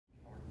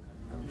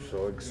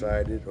so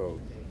excited. Oh,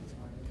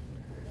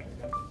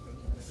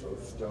 so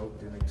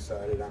stoked and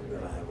excited. I'm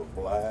gonna have a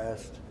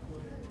blast.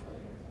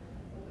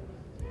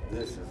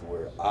 This is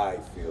where I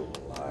feel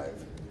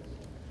alive.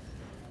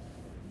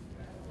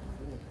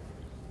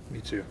 Me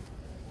too.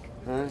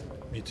 Huh?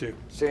 Me too.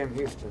 Sam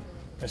Houston.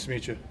 Nice to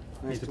meet you.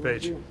 Nice Ethan to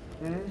Page. meet you.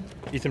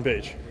 Hmm? Ethan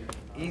Page.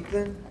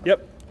 Ethan?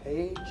 Yep.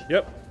 Page?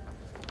 Yep.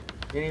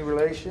 Any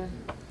relation?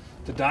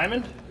 The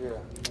Diamond? Yeah.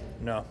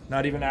 No,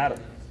 not even Adam.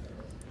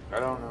 I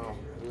don't know.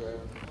 Yeah.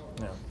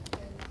 No.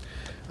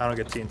 I don't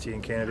get TNT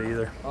in Canada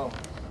either. Oh.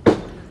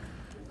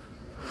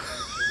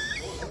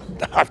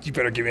 You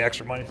better give me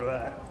extra money for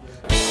that.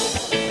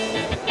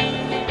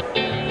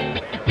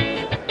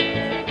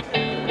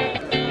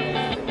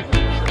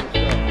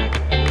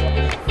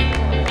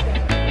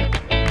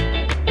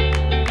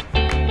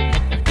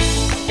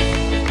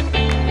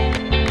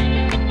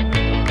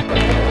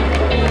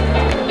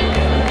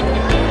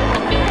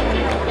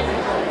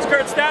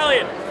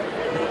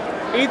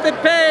 Ethan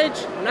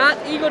Page, not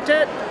Ego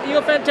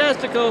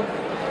Fantastico.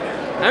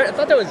 I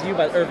thought that was you,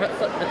 but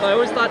I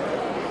always thought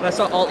when I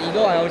saw All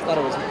Ego, I always thought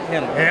it was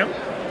him. Him?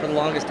 For the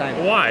longest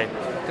time. Why?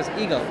 Because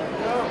Ego.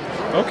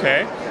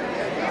 Okay.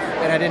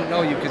 And I didn't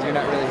know you because you're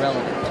not really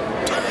relevant.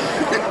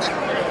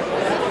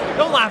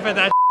 Don't laugh at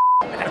that.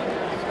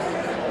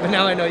 But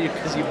now I know you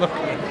because you booked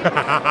me.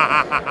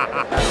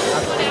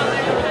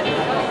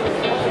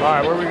 All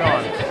right, where are we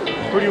going?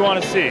 Who do you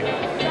want to see?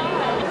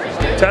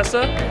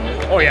 Tessa?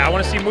 Oh yeah, I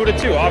want to see Muda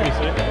too,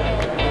 obviously.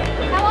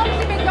 How long has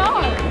he been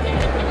gone?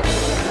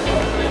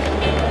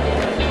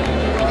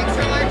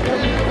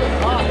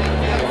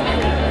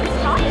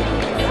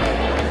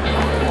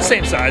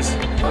 Same size.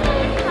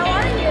 How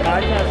are you?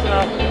 Hi,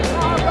 Tessa.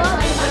 Oh, God.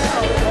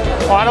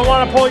 Oh, I don't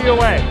want to pull you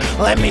away.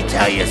 Let me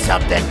tell you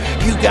something.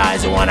 You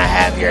guys want to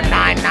have your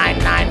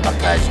 999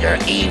 because you're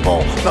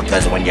evil.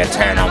 Because when you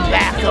turn them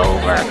back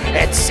over,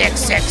 it's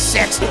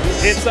 666.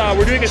 It's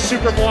we're doing a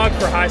super vlog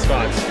for High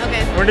Spots.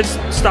 Okay. We're just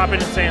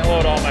stopping and saying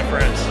hello to all my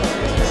friends.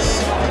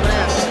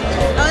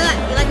 Oh,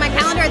 you like my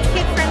calendar? It's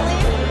kid friendly.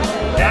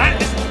 That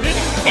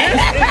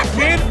is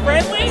kid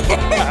friendly?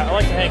 I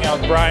like to hang out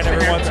with Brian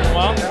every once in a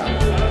while.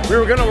 We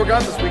were gonna work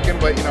out this weekend,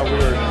 but you know we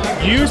were.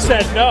 You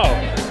said no.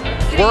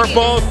 We're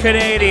both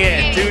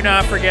Canadian. Do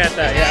not forget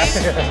that.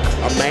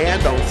 Yeah. A man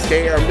don't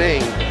scare me.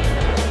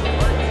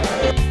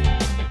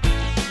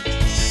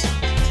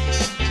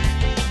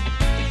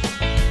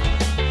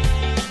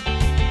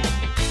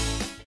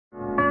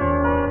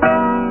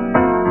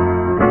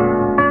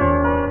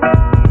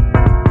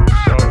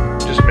 So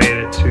just made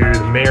it to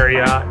the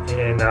Marriott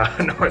in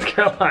North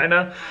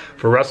Carolina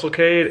for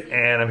Wrestlecade,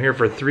 and I'm here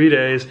for 3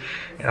 days.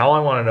 And all I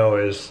want to know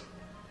is,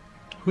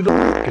 who the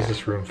f is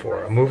this room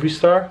for? A movie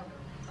star?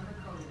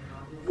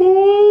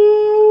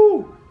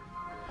 Woo!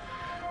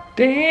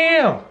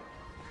 Damn!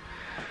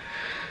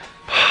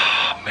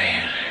 Oh,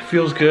 man, it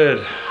feels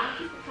good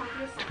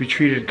to be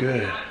treated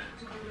good.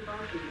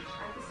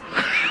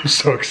 I'm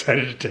so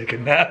excited to take a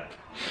nap.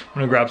 I'm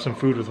gonna grab some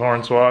food with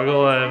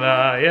Hornswoggle, and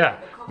yeah,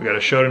 we got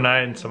a show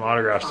tonight and some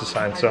autographs to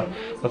sign, so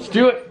let's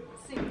do it.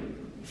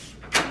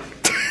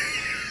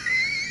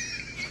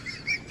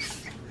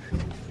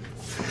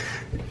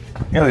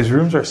 Yeah, these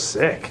rooms are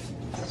sick.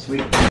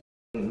 Sweet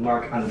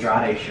Mark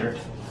Andrade shirt.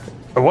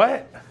 A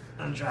what?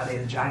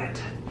 Andrade the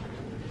Giant.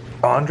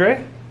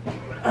 Andre?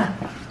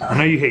 I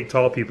know you hate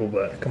tall people,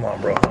 but come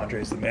on, bro.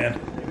 Andre's the man.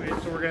 Anyway,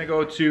 so we're gonna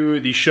go to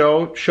the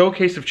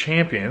Showcase of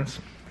Champions.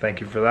 Thank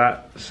you for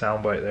that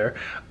soundbite there.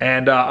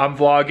 And I'm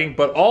vlogging,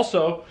 but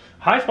also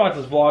High Spots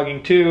is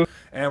vlogging too.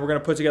 And we're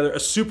gonna put together a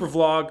super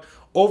vlog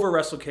over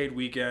Wrestlecade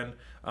weekend.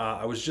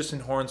 I was just in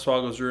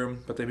Hornswoggle's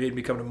room, but they made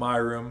me come to my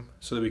room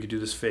so that we could do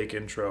this fake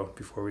intro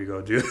before we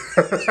go do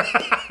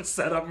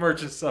set up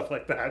merch and stuff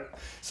like that.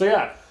 So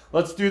yeah,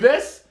 let's do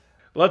this.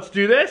 Let's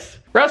do this.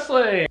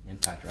 Wrestling.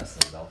 Impact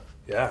Wrestling belt.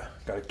 Yeah,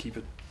 gotta keep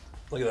it.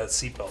 Look at that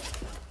seatbelt.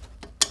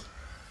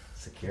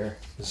 Secure.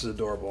 This is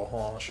adorable.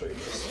 Hold on, I'll show you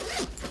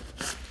this.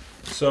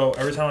 So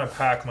every time I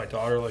pack, my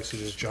daughter likes to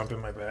just jump in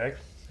my bag,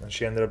 and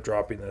she ended up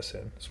dropping this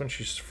in. This is when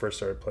she first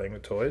started playing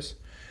with toys,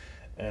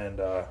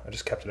 and I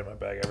just kept it in my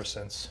bag ever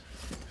since.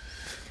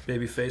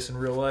 Baby face in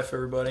real life,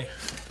 everybody.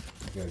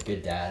 You're a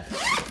good dad.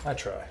 I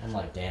try. I'm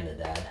like Dan the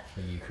Dad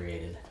that you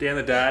created. Dan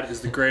the Dad is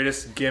the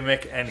greatest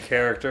gimmick and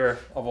character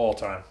of all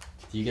time.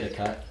 Do you get a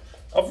cut?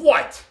 Of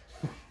what?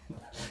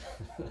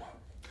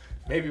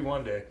 Maybe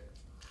one day.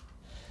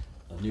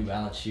 Of New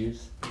Balance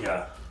shoes?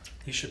 Yeah.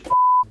 He should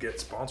get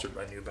sponsored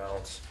by New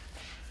Balance.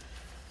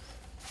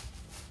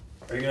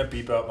 Are you gonna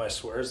beep out my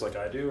swears like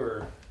I do,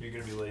 or are you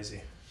gonna be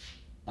lazy?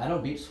 I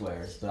don't beep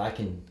swears, but I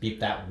can beep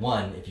that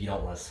one if you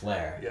don't want to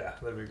swear. Yeah,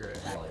 that'd be great.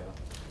 Hell yeah.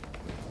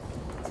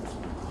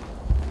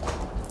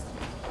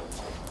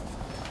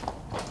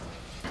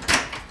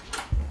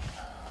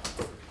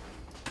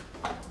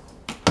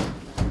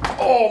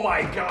 Oh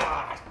my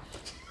god!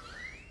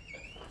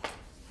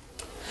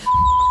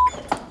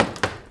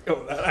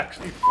 Yo, that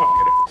actually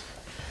fucking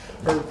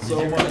hurt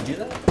so much. Did you really do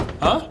that?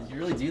 Huh? Did you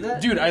really do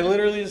that? Dude, I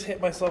literally just hit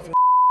myself in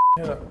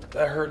the head.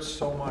 That hurts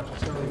so much.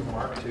 It's gonna leave a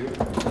mark too.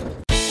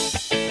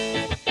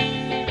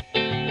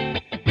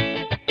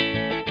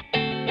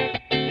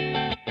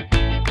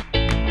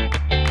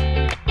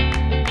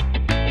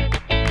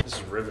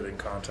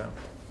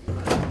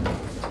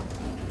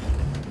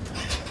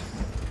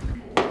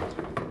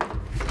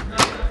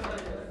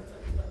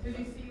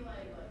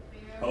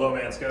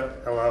 Hello, Man Scout.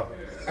 Hello.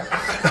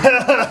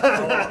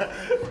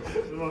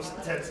 The most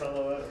intense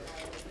hello ever.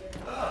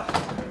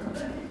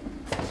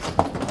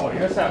 Oh, you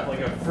guys have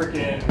like a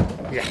freaking.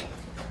 Yeah.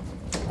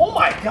 Oh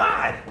my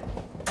God!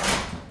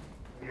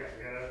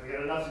 We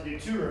got enough to do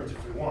 2 rooms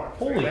if we want.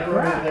 Holy we got a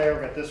room crap. over there,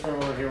 we got this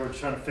room over here, we're just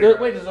trying to figure out.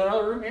 Wait, there's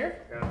another room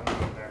here? Yeah,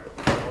 one room there.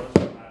 It's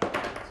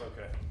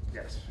okay.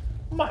 Yes.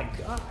 Oh my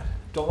God!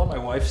 Don't let my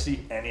wife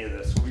see any of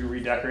this. We'll be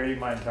redecorating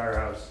my entire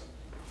house.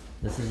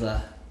 This is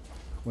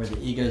where the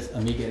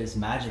Amigos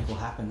magic will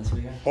happen this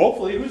weekend.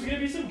 Hopefully, who's gonna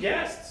be some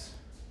guests?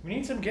 We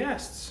need some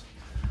guests.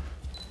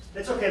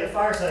 It's okay, the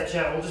fireside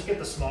chat, we'll just get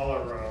the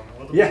smaller room.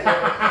 We'll Yeah.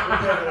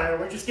 go over there.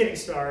 We're just getting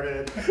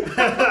started. Oh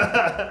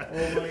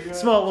my God.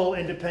 Small little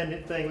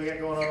independent thing we got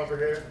going on over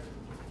here.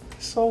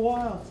 So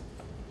wild.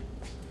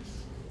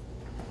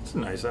 It's a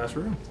nice ass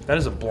room. That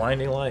is a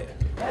blinding light.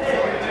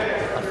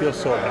 I feel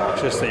so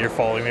obnoxious that you're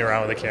following me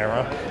around with a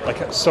camera.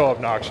 Like, so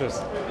obnoxious.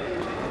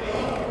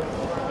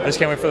 I just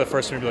can't wait for the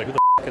first one to be like, who the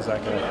f is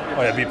that guy?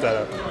 Oh yeah, beep that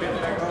up.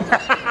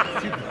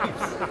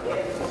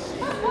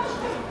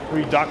 Will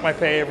you dock my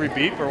pay every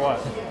beep or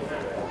what?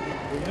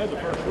 Well, you know the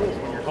first rule is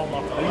when you're home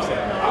off the police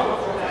act.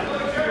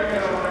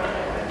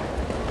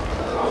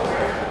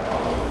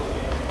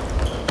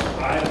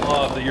 I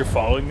love that you're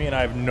following me and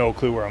I have no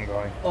clue where I'm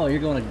going. Oh,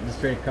 you're going just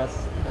straight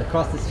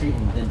across the street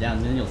and then down,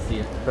 and then you'll see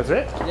it. That's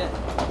it? Yeah.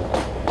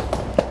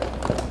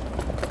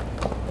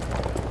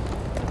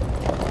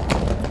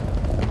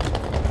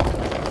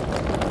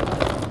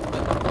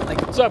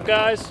 What's up,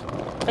 guys?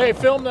 Hey,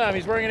 film them.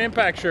 He's wearing an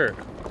Impact shirt.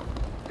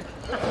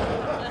 You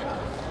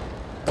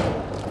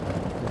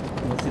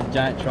want to see the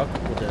giant truck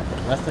with the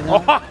wrestling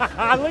on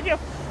it? Look at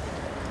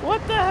what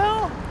the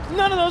hell?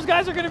 None of those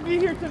guys are gonna be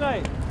here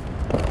tonight.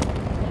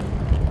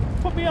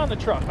 Put me on the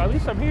truck. At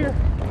least I'm here.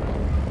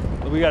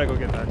 But we gotta go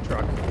get that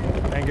truck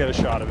and get a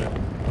shot of it.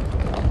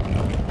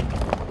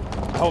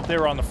 I hope they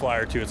were on the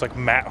flyer too. It's like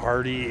Matt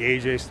Hardy,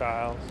 AJ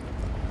Styles.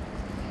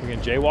 We can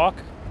jaywalk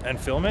and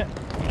film it.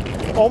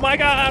 Oh my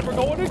God, we're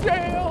going to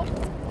jail.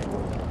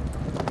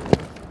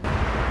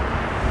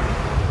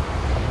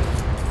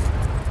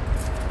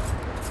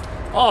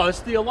 Oh, it's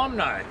the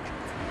alumni.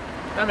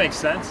 That makes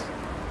sense.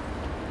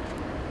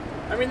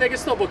 I mean, they can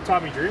still book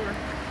Tommy Dreamer.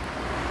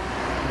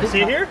 Is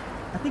he here?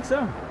 I think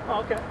so. Oh,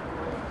 okay.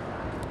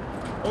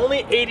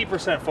 Only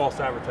 80%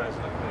 false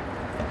advertising, I think.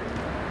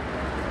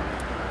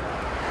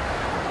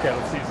 Okay,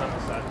 let's see who's on the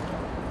side.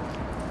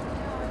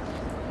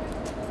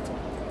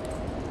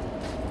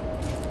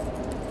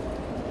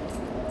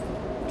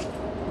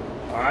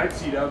 All right,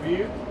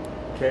 CW,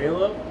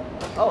 Caleb.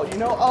 Oh,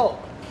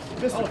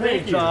 Mr. Oh, thank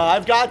Page, you.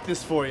 I've got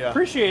this for you.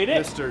 Appreciate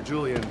it. Mr.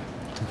 Julian,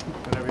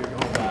 whenever you're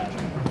going by.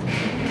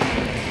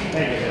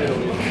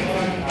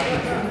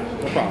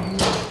 No problem.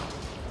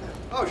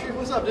 Oh, shit,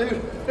 what's up, dude?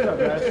 What's up,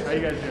 guys? How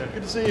you guys doing?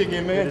 Good to see you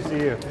again, man. Good to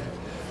see you.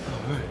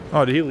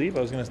 Oh, did he leave? I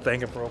was going to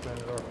thank him for opening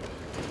the door.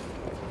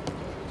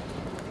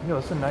 Yo,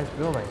 this is a nice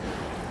building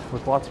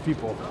with lots of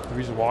people.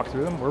 We just walk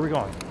through them. Where are we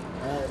going?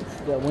 It's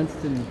the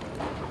Winston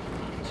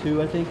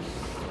 2, I think.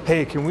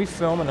 Hey, can we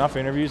film enough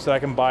interviews that I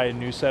can buy a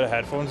new set of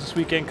headphones this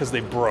weekend? Because they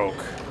broke.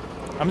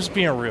 I'm just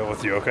being real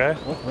with you, okay?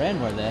 What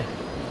brand were they?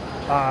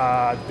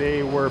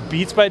 They were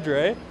Beats by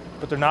Dre,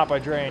 but they're not by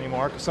Dre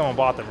anymore because someone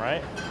bought them,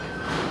 right?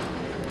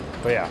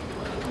 But yeah,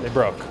 they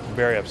broke. I'm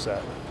very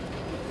upset.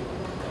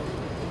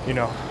 You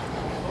know,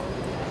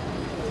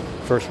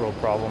 first world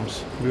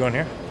problems. We going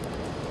here?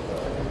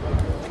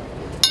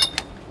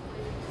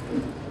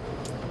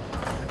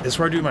 This is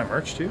where I do my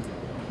merch too?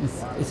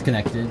 It's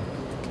connected.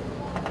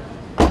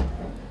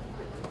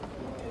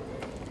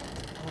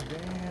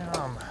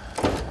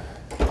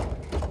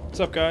 What's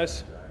up,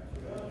 guys?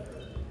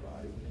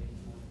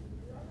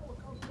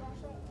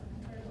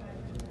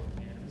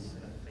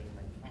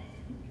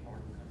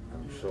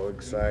 I'm so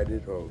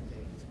excited. Oh,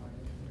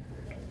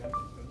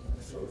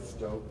 so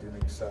stoked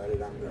and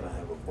excited. I'm gonna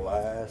have a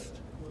blast.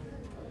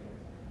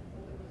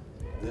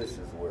 This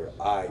is where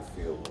I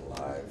feel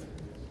alive.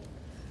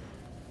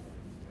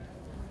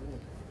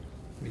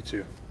 Me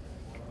too.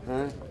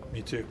 Huh?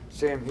 Me too.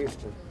 Sam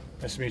Houston.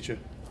 Nice to meet you.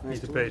 Nice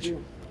Ethan to meet Page.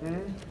 you.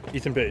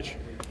 Ethan Page.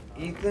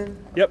 Ethan?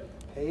 Yep.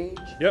 Page?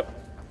 Yep.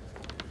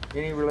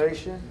 Any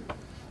relation?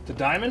 To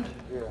Diamond?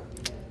 Yeah.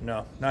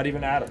 No, not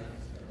even Adam.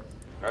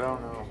 I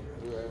don't know.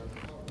 Yeah.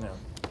 No.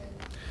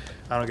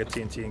 I don't get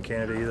TNT in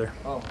Canada either.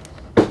 Oh.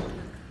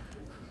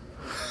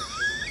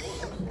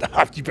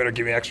 You better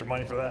give me extra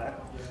money for that.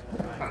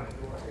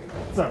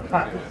 What's up,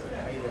 guys?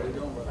 How you guys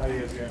doing? How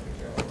you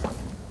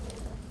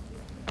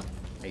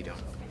doing?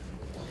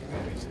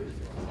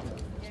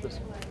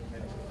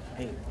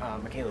 Hey,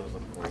 Michaela was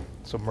looking for you.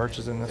 So merch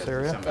is in this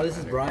area? Oh, this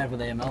is Brian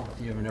with AML. If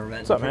you've ever never met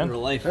What's up, man? in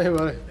real life. Hey,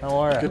 buddy. How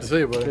are you? Good to see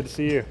you, buddy. Good to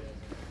see you.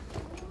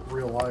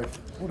 Real life.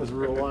 What is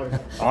real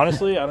life?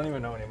 Honestly, I don't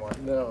even know anymore.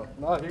 No,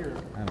 not here.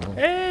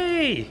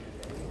 Hey!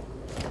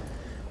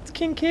 It's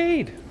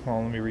Kincaid.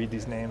 Well, let me read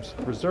these names.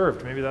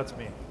 Reserved, maybe that's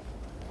me.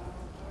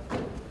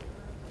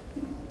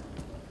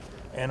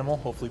 Animal,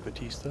 hopefully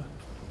Batista.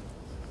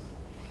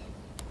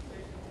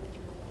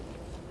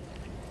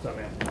 What's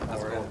up, man?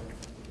 How's it going?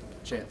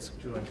 Chance.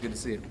 Julian. Good to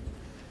see you.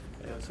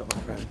 Yeah, what's up,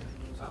 my friend?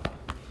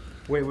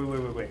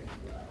 Wait.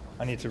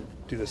 I need to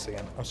do this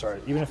again. I'm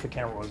sorry, even if the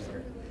camera wasn't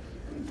here.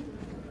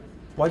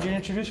 Why'd you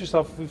introduce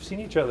yourself if we've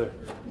seen each other?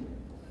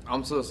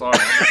 I'm so sorry.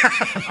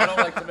 I don't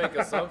like to make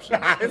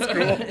assumptions. It's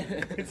cool.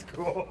 It's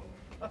cool.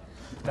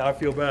 Now I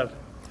feel bad.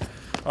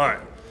 All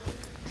right.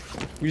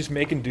 We just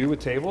making do with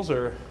tables,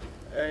 or?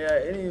 Yeah,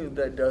 any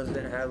that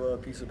doesn't have a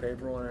piece of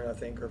paper on it, I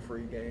think, are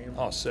free game.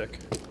 Oh, sick.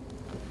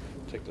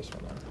 Take this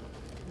one then.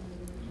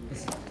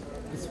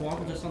 Is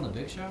Swann just on the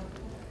Big Show?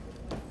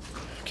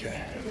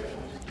 Okay.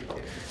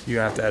 You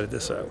have to edit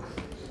this out.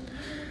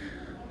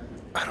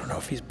 I don't know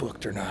if he's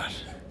booked or not.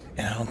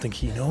 And I don't think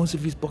he knows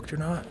if he's booked or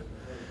not.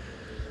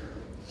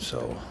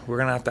 So we're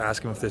going to have to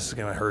ask him if this is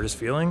going to hurt his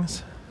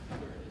feelings.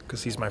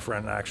 Because he's my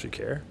friend and I actually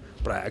care.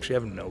 But I actually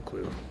have no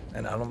clue.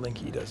 And I don't think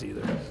he does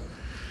either.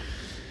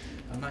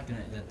 I'm not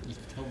going to. You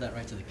told that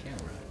right to the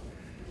camera.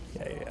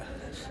 Yeah.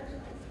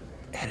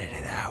 Edit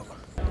it out.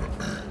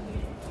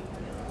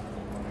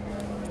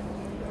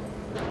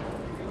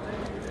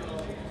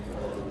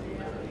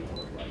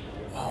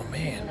 Oh,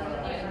 man.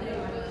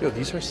 Yo,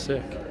 these are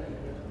sick.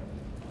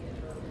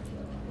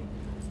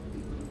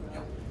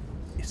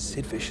 Is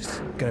Sid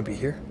Vicious gonna be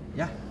here?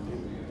 Yeah.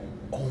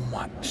 Oh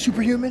my,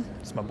 Superhuman?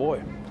 It's my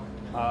boy.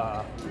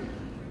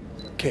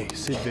 Okay,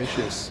 Sid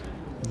Vicious,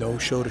 no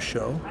show to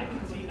show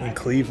in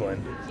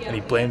Cleveland, and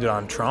he blamed it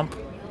on Trump.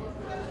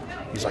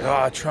 He's like,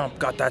 oh, Trump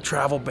got that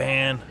travel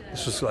ban.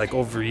 This was like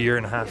over a year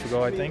and a half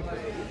ago, I think.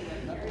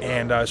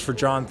 And it's for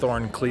John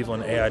Thorne,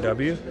 Cleveland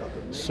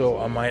AIW. So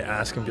I might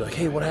ask him, be like,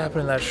 hey, what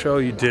happened in that show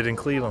you did in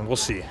Cleveland? We'll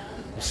see.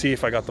 We'll see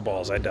if I got the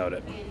balls. I doubt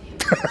it.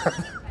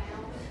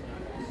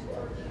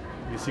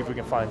 Let's see if we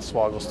can find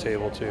Swoggle's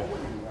table too.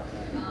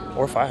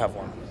 Or if I have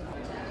one.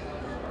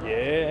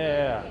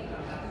 Yeah.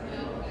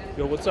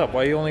 Yo, what's up?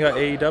 Why you only got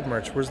AEW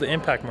merch? Where's the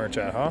Impact merch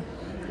at, huh?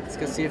 Let's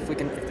go see if we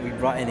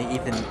brought any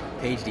Ethan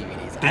Page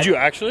DVDs. Did you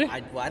actually?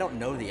 I don't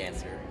know the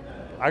answer.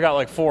 I got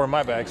like 4 in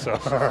my bag, so.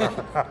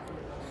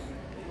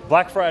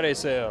 Black Friday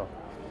sale.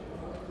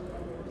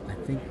 I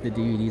think the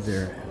DVDs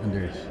are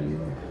under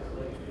here.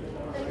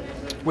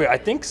 Wait, I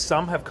think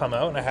some have come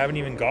out and I haven't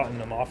even gotten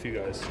them off you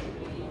guys.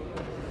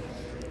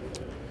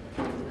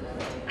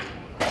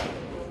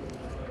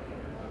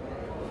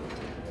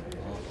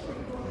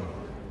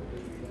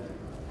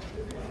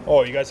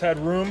 Oh, you guys had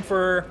room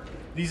for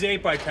these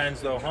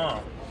 8x10s though, huh?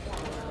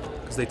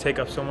 Because they take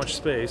up so much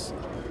space.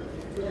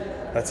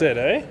 That's it,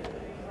 eh?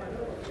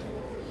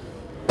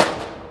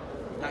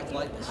 Packed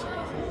light this year.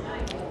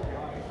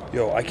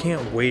 Yo, I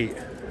can't wait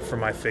for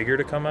my figure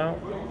to come out.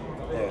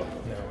 Oh,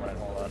 never mind,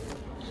 hold on.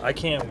 I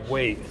can't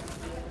wait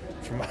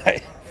for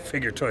my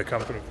figure toy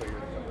company figure to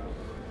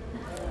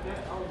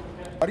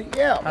come out.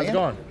 Yeah, How's man. it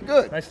going?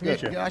 Good. Nice to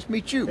meet you. Nice to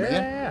meet you,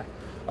 man.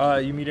 Yeah.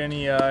 You meet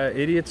any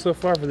idiots so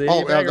far for the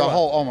idiot bag The or what?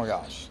 whole. Oh my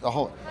gosh, the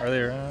whole. Are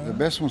there? The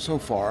best one so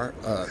far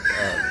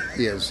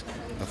is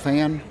a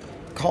fan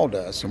called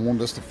us and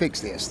wanted us to fix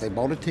this. They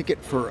bought a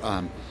ticket for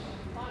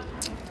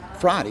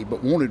Friday,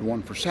 but wanted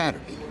one for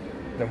Saturday.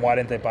 Then why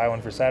didn't they buy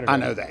one for Saturday? I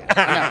know that.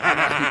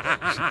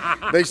 I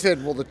know. They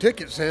said, "Well, the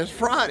ticket says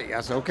Friday."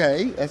 I said,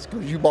 "Okay, that's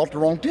because you bought the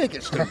wrong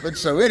ticket, stupid."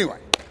 So anyway.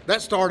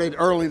 That started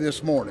early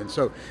this morning,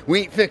 so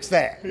we ain't fixed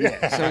that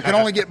yet. So it can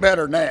only get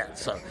better than that.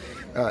 So,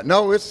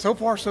 no, it's so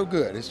far so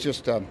good. It's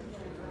just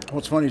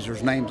what's funny is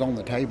there's names on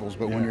the tables,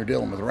 but when you're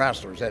dealing with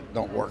wrestlers, that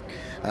don't work.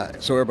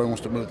 So everybody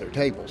wants to move their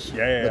tables.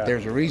 But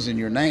there's a reason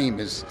your name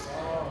is.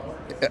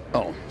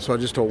 So I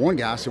just told one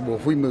guy, I said, well,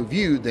 if we move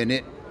you, then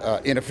it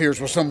interferes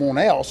with someone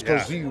else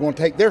because you want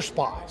to take their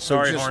spot. So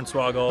sorry, just,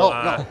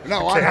 Hornswoggle.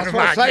 No, I'm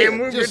not saying.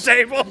 Move your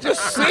table.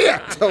 Just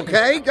sit,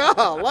 okay?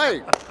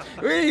 Golly.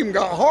 We ain't even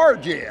got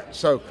hard yet.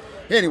 So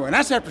anyway, and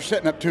that's after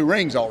setting up 2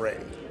 rings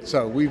already.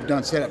 So we've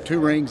done set up 2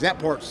 rings. That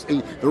part's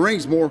the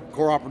ring's more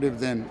cooperative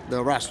than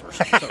the wrestlers.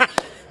 So,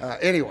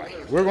 anyway,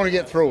 we're going to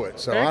get through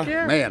it. So I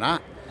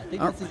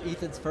think this is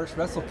Ethan's first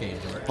Wrestlecade.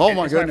 Oh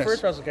my It's goodness! My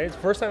first Wrestlecade. It's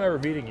the first time ever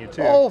meeting you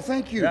too. Oh,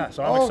 thank you. Yeah,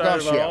 so I'm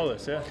excited about all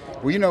this. Yeah.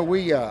 Well, you know,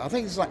 we I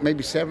think it's like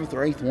maybe 7th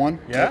or 8th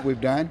one that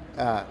we've done.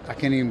 I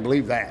can't even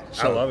believe that.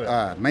 So, I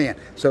love it, man.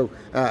 So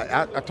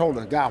I told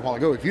a guy a while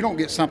ago, if you don't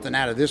get something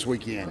out of this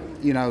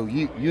weekend, you know,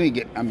 you ain't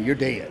get. I mean, you're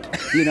dead.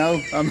 You know,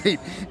 I mean,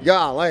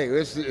 golly,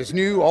 it's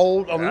new,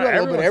 old. I mean, we got a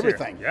little bit of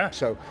everything. Here. Yeah.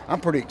 So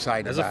I'm pretty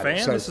excited. As a about fan,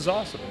 it. So, this is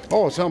awesome.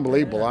 Oh, it's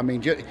unbelievable. I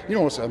mean, you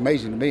know what's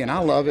amazing to me, and I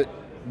love it,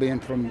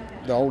 being from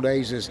the old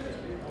days, is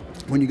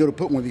when you go to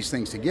put one of these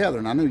things together,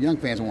 and I know young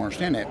fans won't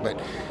understand that, but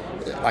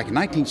like in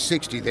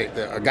 1960,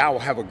 a guy will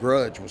have a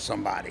grudge with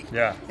somebody.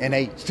 Yeah. And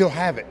they still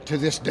have it to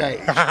this day.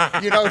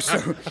 You know,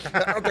 so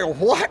I go,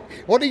 what?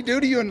 What did he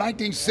do to you in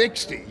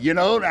 1960? You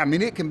know, I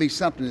mean, it can be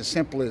something as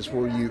simple as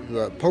where you,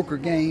 poker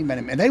game,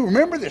 and they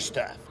remember this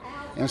stuff.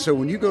 And so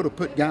when you go to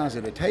put guys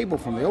at a table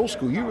from the old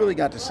school, you really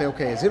got to say,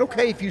 okay, is it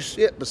okay if you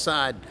sit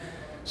beside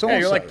So Yeah,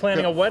 you're like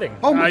planning a wedding.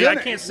 Oh my I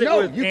goodness. can't sit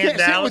no, with you Aunt can't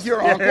sit Dallas. with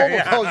your uncle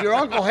Yeah. because your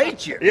uncle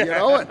hates you. Yeah. You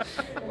know.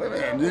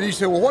 And then he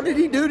said, "Well, what did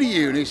he do to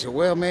you?" And he said,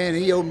 "Well, man,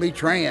 he owed me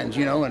trans,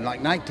 you know, in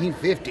like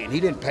 1950, and he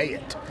didn't pay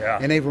it." Yeah.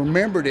 And they've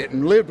remembered it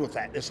and lived with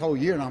that this whole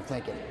year. And I'm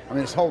thinking, I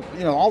mean, this whole,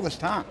 you know, all this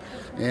time,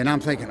 and I'm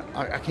thinking,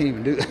 I can't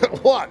even do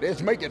that. What?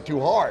 It's making it too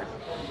hard.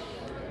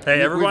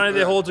 Hey, everybody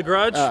that holds a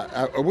grudge.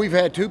 We've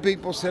had 2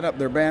 people set up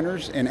their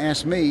banners and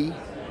ask me,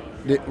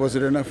 was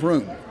it enough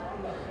room?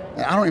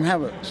 I don't even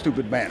have a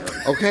stupid banner,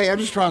 okay? I'm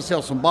just trying to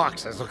sell some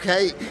boxes,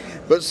 okay?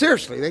 But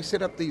seriously, they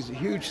set up these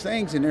huge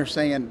things and they're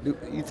saying, "Do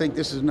you think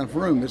this is enough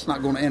room? It's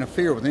not going to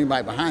interfere with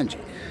anybody behind you."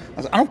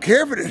 I said, "I don't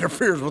care if it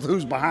interferes with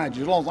who's behind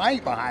you, as long as I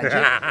ain't behind you."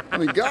 I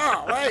mean,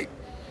 golly.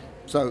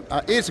 So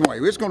anyway,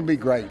 it's going to be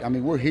great. I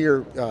mean, we're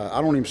here. I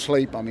don't even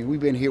sleep. I mean, we've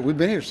been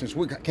here since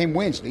we came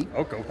Wednesday.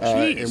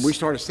 Okay. And we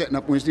started setting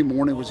up Wednesday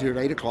morning. Was here at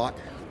 8 o'clock.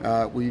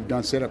 We've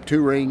done set up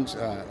 2 rings,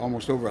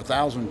 almost over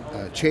 1,000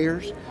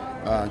 chairs.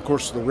 Of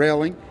course, the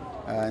railing,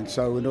 and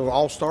so it'll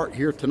all start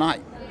here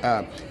tonight.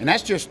 And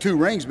that's just 2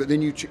 rings, but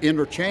then you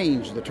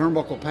interchange the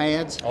turnbuckle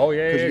pads. Oh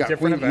yeah, You got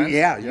different events.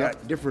 Yeah, you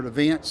got different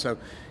events. So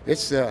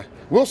it's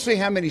we'll see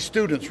how many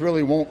students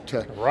really want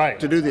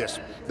to do this.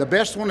 The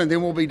best one, and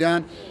then we'll be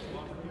done.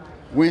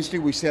 Wednesday,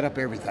 we set up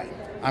everything.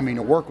 I mean,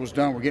 the work was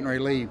done. We're getting ready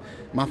to leave.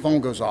 My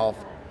phone goes off.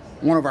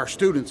 One of our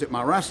students at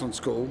my wrestling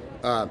school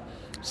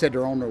said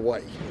they're on their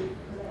way.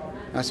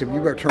 I said, "You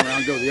better turn around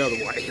and go the other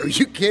way." Are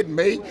you kidding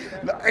me?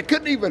 I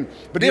couldn't even.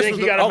 But You this think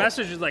was he got a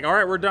message? It's like, all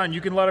right, we're done.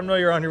 You can let them know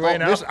you're on your way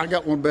now. I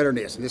got one better than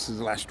this, and this is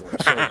the last story.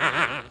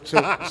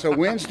 So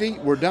Wednesday,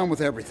 we're done with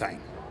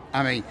everything.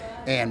 I mean,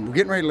 and we're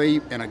getting ready to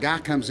leave, and a guy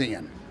comes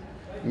in,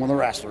 one of the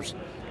wrestlers,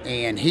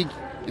 and he,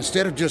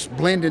 instead of just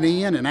blending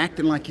in and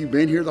acting like you've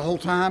been here the whole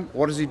time,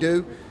 what does he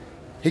do?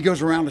 He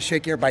goes around to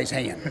shake everybody's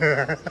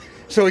hand.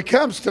 So he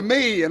comes to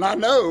me, and I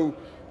know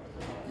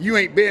you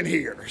ain't been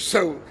here.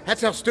 So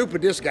that's how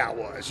stupid this guy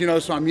was, you know.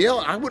 So I'm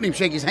yelling. I wouldn't even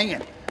shake his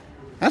hand.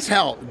 That's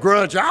how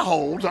grudge I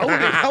hold. I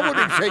wouldn't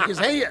even shake his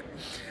hand.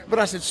 But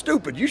I said,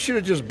 "Stupid, you should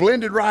have just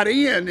blended right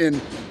in and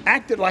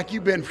acted like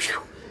you've been."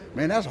 Whew,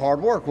 man, that's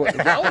hard work.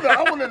 I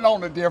wouldn't have known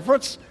the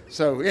difference.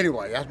 So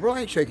anyway, I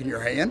really ain't shaking your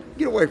hand.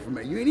 Get away from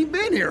me. You ain't even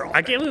been here.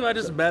 I can't believe I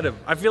just met him.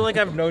 I feel like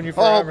I've known you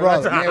forever. Oh,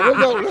 brother, man, we'll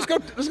go.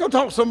 Let's go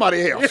talk to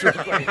somebody else.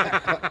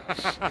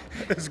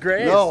 It's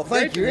great. No, It's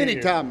thank great you. to meet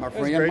Anytime, my It's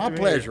friend. great My to meet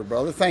pleasure, you.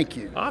 brother. Thank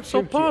you. I'm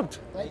so pumped.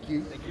 Thank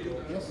you.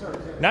 Yes, sir.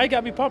 Now you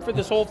got me pumped for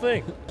this whole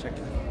thing.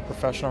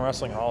 Professional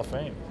Wrestling Hall of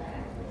Fame.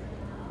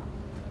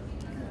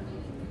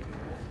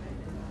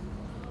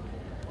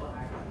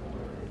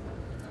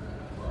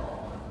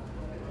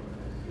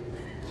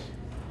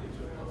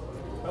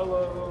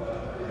 Hello.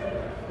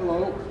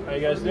 Hello. How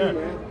you guys How doing?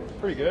 man?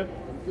 Pretty good.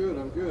 I'm good.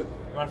 I'm good.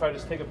 You mind if I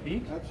just take a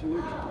peek?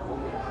 Absolutely.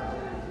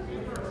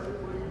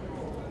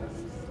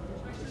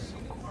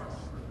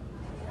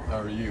 How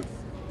are you?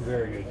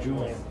 Very good.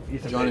 Julian.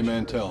 Ethan Johnny Page.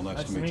 Mantell.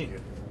 Nice to meet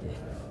you.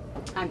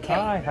 I'm Kay.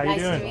 Hi, how you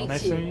Nice doing? to meet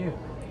Nice you. to meet you.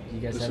 You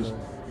guys This have is- a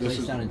this place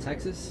is- down in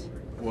Texas?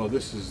 Well,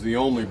 this is the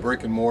only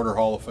brick and mortar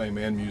Hall of Fame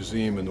and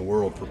museum in the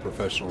world for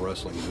professional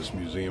wrestling. This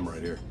museum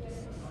right here.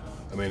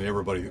 I mean,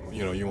 everybody,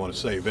 you know, you want to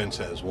say Vince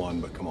has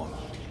one, but come on.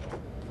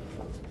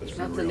 Let's be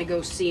Nothing real. to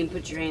go see and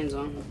put your hands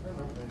on.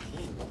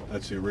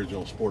 That's the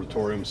original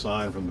Sportatorium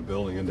sign from the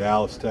building in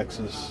Dallas,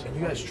 Texas. And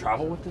you guys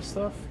travel with this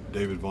stuff?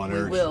 David Von We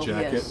Erich's will,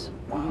 jacket. yes.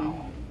 Mhm.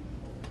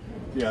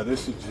 Yeah,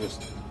 this is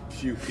just a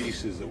few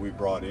pieces that we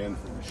brought in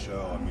for the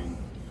show. I mean,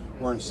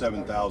 we're in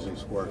 7,000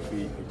 square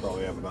feet. We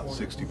probably have about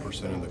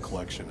 60% of the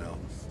collection now.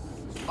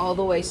 All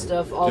the way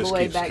stuff, all Just the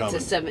way keeps back coming. to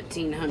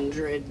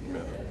 1700,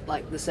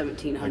 like the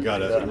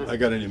 1700s. I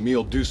got an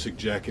Emil Dusick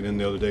jacket in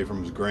the other day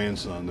from his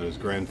grandson that his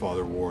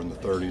grandfather wore in the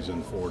 30s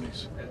and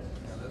 40s.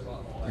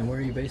 And where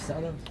are you based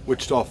out of?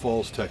 Wichita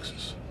Falls,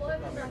 Texas.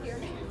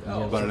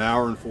 About an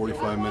hour and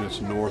 45 minutes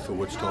north of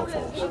Wichita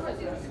Falls. Do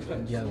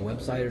you have a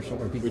website or something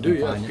where people We do,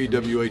 can yeah. find it?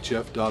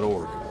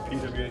 PWHF.org.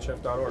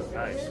 PWHF.org.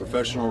 Nice.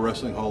 Professional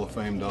Wrestling Hall of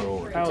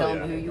Fame.org. Tell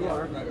them who you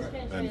are.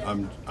 And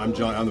I'm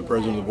John. I'm the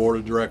president of the board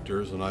of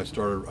directors, and I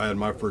had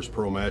my first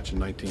pro match in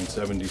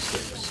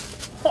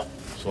 1976.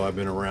 So I've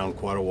been around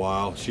quite a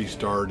while. She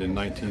started in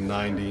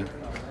 1990,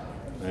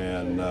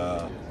 and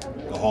the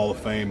Hall of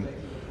Fame.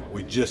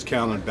 We just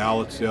counted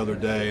ballots the other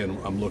day, and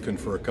I'm looking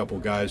for a couple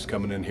guys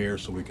coming in here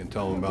so we can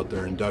tell them about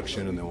their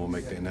induction, and then we'll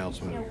make the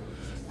announcement of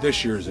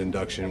this year's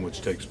induction,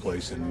 which takes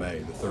place in May,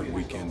 the third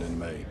weekend in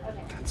May.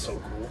 That's so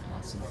cool.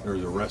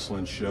 There's a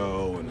wrestling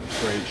show and a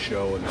trade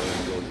show, and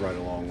everything goes right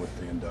along with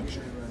the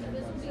induction.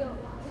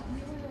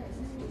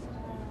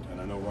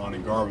 And I know Ronnie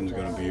Garvin's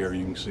going to be here.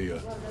 You can see a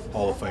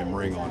Hall of Fame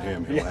ring on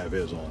him. He'll have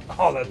his on.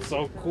 Oh, that's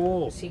so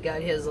cool. He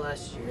got his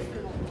last year.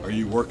 Are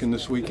you working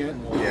this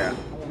weekend? Yeah.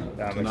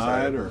 I'm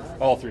Tonight excited. or?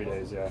 All 3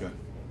 days, yeah. Okay.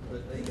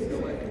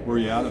 Where are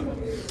you out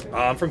of?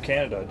 I'm from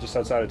Canada, just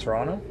outside of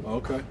Toronto.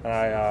 Okay. And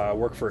I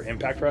work for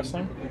Impact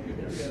Wrestling.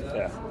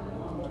 Yeah.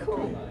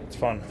 Cool. It's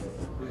fun,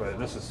 but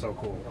this is so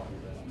cool.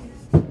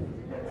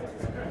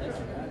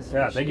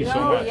 Yeah, thank you so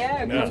Oh, much. yeah,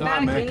 Anytime, come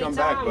back man. Come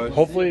back, anytime. bud.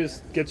 Hopefully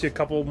this gets you a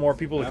couple more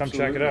people to come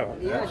check it out.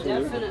 Yeah,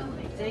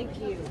 definitely. Thank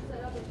you.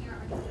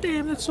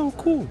 Damn, that's so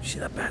cool. You see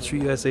that Bachelor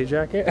USA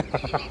jacket?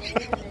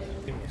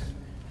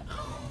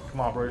 Come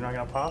on, bro, you're not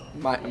gonna pop?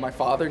 My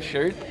father's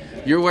shirt?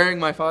 You're wearing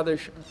my father's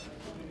shirt?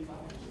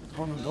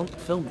 Hold on, don't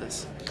film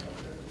this.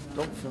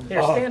 Don't film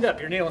Here, stand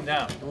up. You're kneeling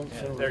down. Don't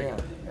film there you yeah.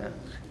 go. Yeah.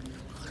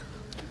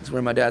 This is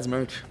wearing my dad's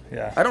merch.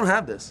 Yeah. I don't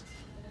have this.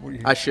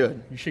 I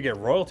should. You should get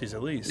royalties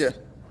at least. Yeah.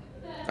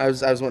 I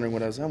was wondering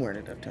what I'm wearing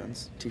a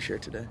Deftones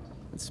t-shirt today.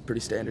 It's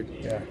pretty standard.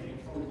 Yeah.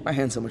 My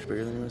hand's so much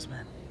bigger than yours,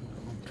 man.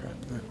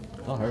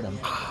 Don't hurt him.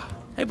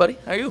 Hey, buddy.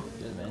 How are you?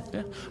 Good, man.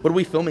 Yeah. What are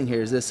we filming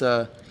here? Is this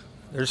They're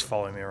just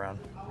following me around.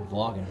 We're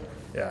vlogging.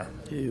 Yeah.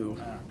 Ew.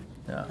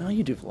 Yeah. No,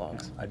 you do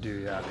vlogs. I do,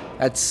 yeah.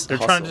 They're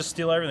trying to just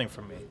steal everything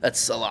from me.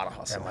 That's a lot of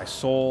hustle. Yeah, my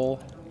soul.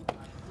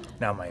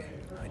 Now my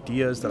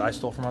ideas that I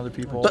stole from other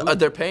people. But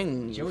they're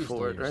paying you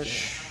for it, right?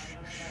 Shh.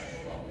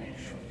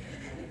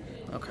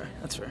 Okay,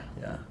 that's fair.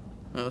 Yeah.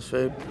 That was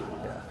fade.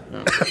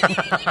 Yeah.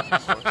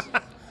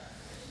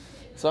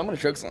 So I'm gonna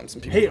choke slam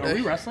some people. Hey, today. are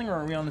we wrestling or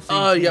are we on the same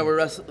Oh team? yeah, we're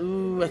wrestling.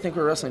 Ooh, I think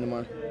we're wrestling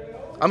tomorrow.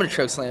 I'm gonna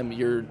choke slam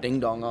your ding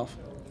dong off.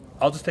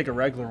 I'll just take a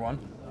regular one.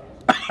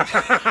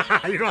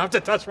 You don't have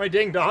to touch my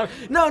ding dong.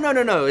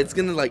 No. It's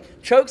gonna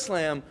like choke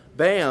slam,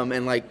 bam,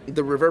 and like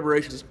the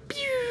reverberations.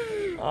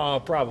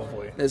 Oh,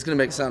 probably. It's gonna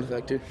make a sound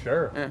effect too.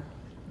 Sure. Yeah.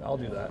 I'll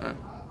do that.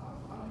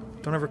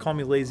 Don't ever call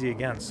me lazy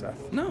again,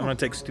 Seth. No. I'm gonna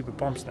take stupid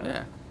bumps now.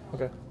 Yeah.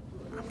 Okay.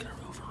 I'm gonna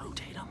over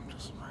rotate him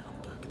just right on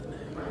the back of the neck.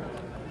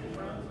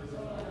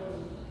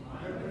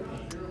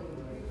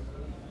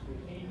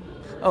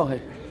 Oh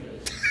hey.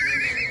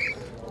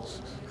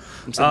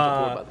 I'm 7'4",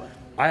 by the way.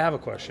 I have a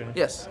question.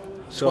 Yes.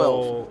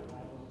 So,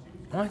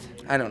 what?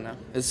 I don't know.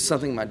 It's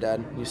something my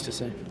dad used to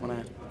say when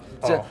I.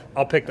 Oh,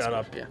 I'll pick that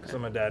up. Yeah. Because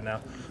I'm a dad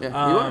now. Yeah,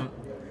 you are.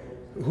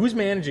 Who's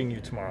managing you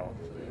tomorrow?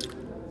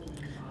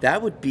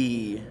 That would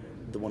be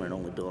the one and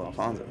only Bill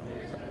Alfonso.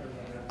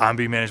 I'm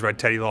being managed by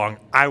Teddy Long.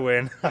 I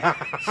win.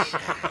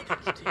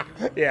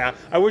 Yeah,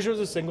 I wish it was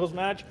a singles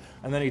match,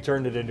 and then he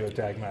turned it into a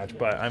tag match.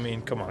 But I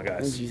mean, come on,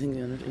 guys. Do you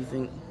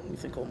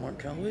think old Mark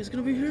Calloway is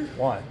gonna be here?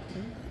 Why?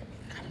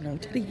 I don't know.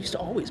 Teddy used to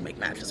always make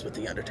matches with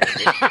the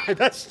Undertaker.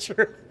 That's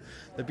true.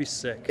 That'd be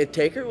sick. If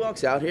Taker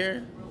walks out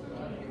here,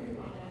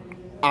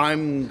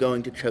 I'm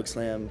going to choke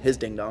slam his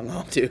ding dong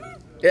off too.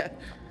 Yeah.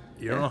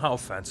 You don't know how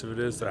offensive it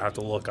is that I have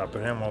to look up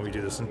at him while we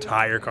do this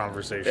entire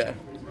conversation.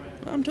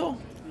 Yeah. I'm tall.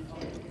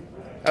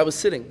 I was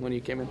sitting when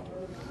you came in.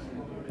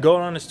 Go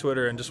on his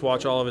Twitter and just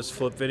watch all of his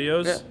flip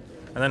videos, Yeah.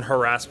 and then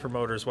harass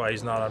promoters why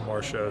he's not on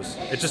more shows.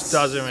 It just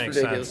doesn't make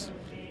Ridiculous. sense.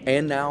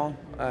 And now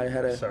I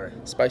had a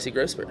spicy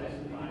growth spurt.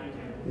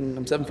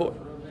 I'm 7'4".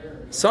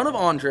 Son of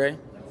Andre,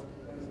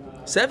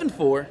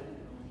 7'4",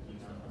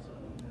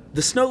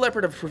 the snow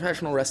leopard of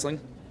professional wrestling,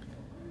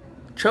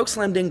 choke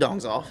slam ding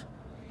dongs off.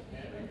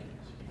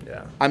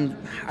 Yeah. The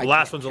The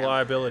last one's a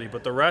liability,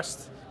 but the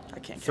rest, I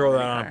can't throw count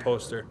that any on a higher.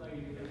 poster.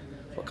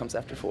 What comes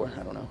after 4?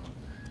 I don't know.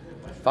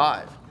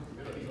 5.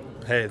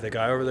 Hey, the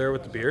guy over there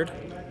with the beard,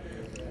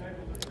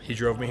 he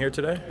drove me here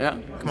today. Yeah.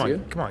 Come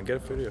on, get a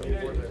video.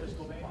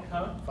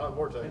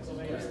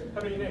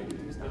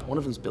 One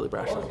of them's Billy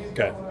Brashley.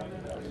 Okay.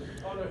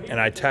 And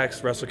I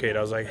text Wrestlecade.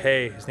 I was like,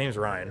 hey, his name's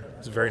Ryan.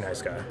 He's a very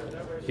nice guy.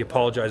 He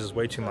apologizes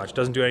way too much.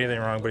 Doesn't do anything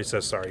wrong, but he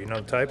says sorry. You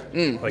know the type?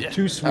 Like,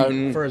 too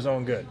sweet for his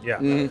own good.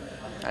 Yeah.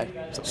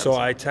 So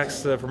I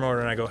text the promoter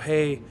and I go,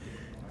 hey,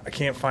 I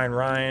can't find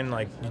Ryan.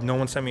 Like, no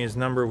one sent me his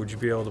number. Would you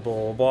be able to blah,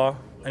 blah, blah?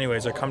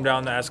 Anyways, I come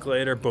down the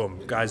escalator.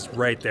 Boom. Guy's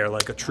right there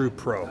like a true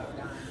pro.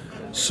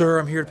 Sir,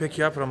 I'm here to pick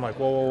you up. And I'm like,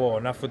 whoa, whoa, whoa.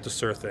 Enough with the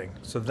sir thing.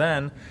 So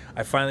then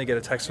I finally get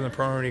a text from the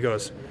promoter and he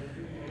goes,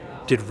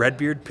 did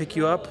Redbeard pick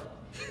you up?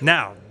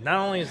 Now, not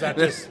only is that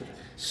just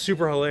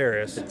super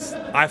hilarious,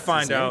 I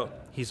find out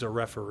he's a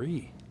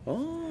referee.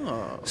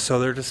 Oh. So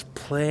they're just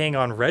playing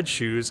on Red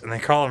Shoes, and they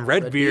call him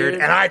Redbeard,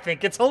 and I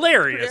think it's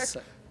hilarious.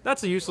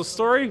 That's a useless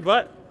story,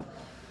 but...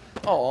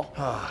 Oh.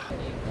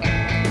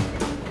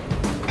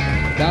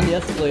 Down the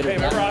escalator. Hey,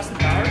 remember Austin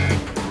Powers?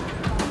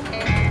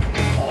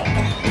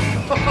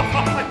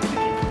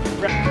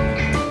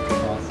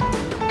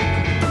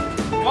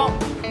 Well,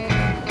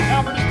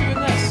 now we're just doing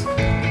this.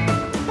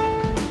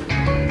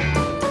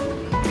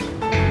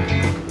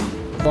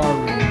 Bar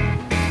room.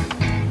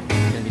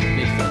 Gonna be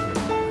big stuff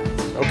here.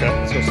 Okay,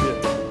 let's go see it.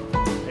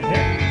 In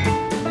here?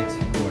 Next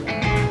door.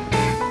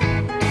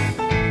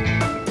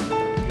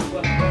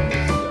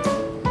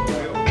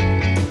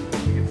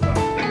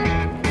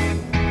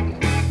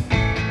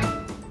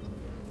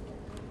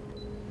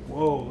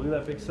 Whoa, look at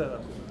that big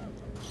setup.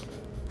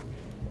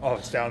 Oh,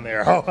 it's down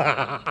there. Oh.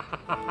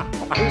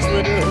 I was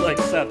literally like,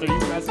 Seth, are you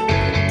messing with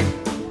me?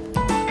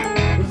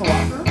 There's a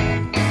locker room?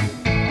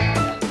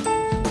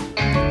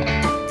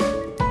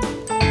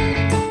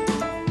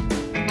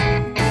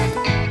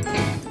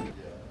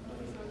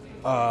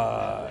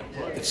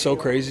 It's so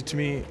crazy to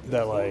me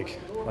that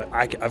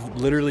I've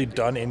literally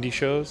done indie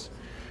shows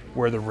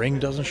where the ring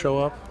doesn't show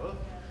up,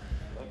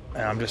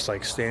 and I'm just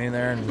like standing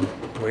there and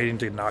waiting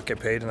to not get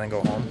paid and then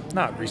go home.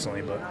 Not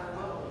recently, but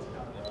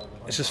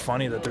It's just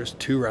funny that there's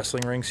 2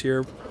 wrestling rings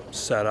here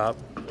set up.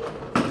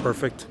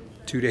 Perfect.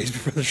 2 days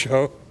before the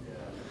show.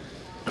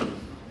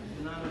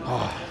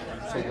 Oh,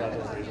 so glad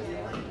those days are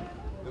gone.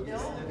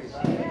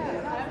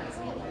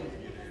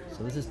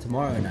 So this is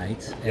tomorrow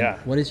night. And Yeah.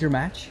 what is your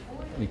match?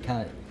 We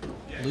kind of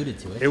alluded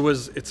to it.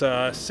 It's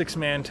a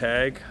 6-man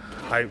tag.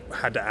 I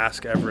had to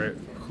ask Everett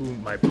who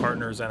my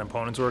partners and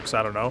opponents were because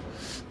I don't know.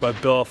 But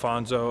Bill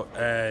Alfonso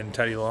and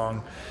Teddy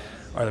Long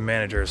are the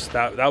managers.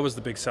 That was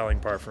the big selling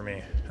part for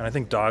me. And I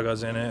think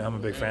Daga's in it. I'm a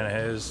big fan of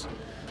his.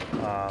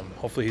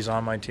 Hopefully he's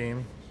on my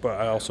team. But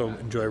I also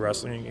enjoy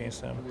wrestling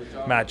against him.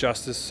 Matt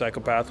Justice,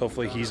 Psychopath.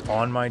 Hopefully he's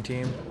on my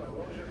team.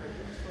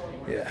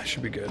 Yeah,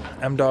 should be good.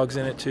 M-Dog's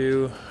in it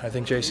too. I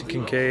think Jason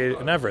Kincaid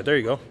and Everett. There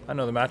you go. I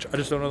know the match. I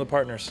just don't know the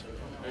partners.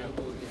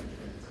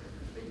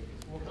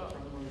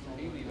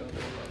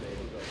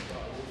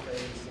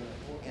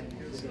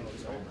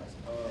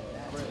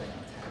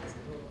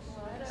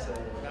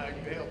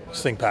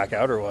 This thing pack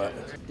out or what?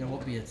 There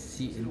won't be a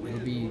seat. It'll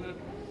be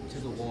to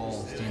the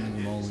wall, standing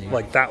room only.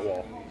 Like that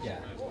wall? Yeah.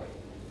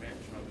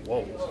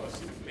 Whoa.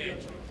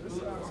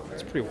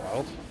 That's pretty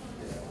wild.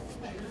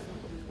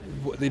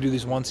 They do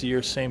these once a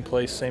year, same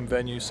place, same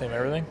venue, same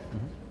everything?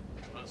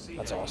 Mm-hmm.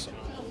 That's awesome.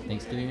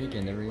 Thanksgiving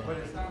weekend every year.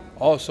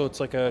 Oh, so it's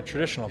like a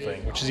traditional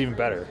thing, which is even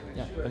better.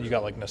 Yeah. And you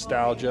got like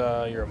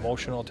nostalgia, your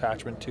emotional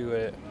attachment to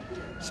it.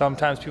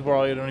 Sometimes people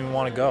probably don't even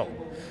want to go.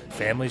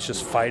 Families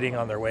just fighting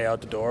on their way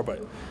out the door,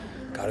 but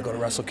gotta go to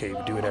Wrestlecade.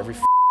 We do it every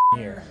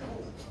year.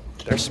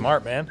 They're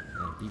smart, man.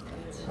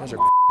 Those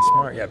are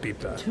smart. Yeah, beep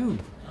that. 2.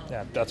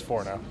 Yeah, that's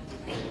 4 now.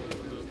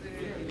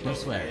 No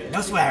swearing.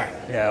 No swearing.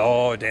 Yeah,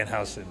 oh,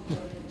 Danhausen.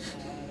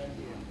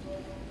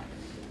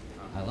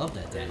 I love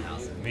that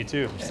Danhausen. Me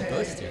too. You're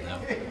supposed to,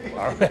 though.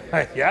 All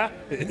right. Yeah?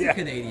 He's Yeah. a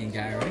Canadian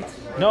guy,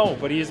 right? No,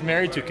 but he is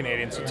married to a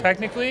Canadian, so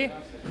technically,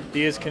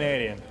 he is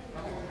Canadian.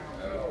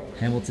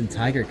 Hamilton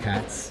Tiger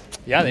Cats.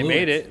 Yeah, they Blew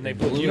made it. And they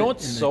blew you know it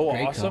what's in the so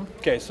Grey awesome? Cup.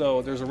 Okay,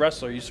 so there's a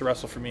wrestler who used to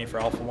wrestle for me for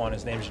Alpha One.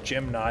 His name's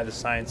Jim Nye, the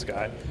science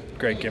guy.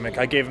 Great gimmick.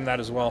 I gave him that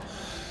as well.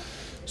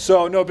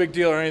 So no big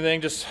deal or anything.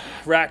 Just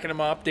racking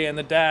him up. Dan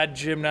the dad,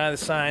 Jim Nye, the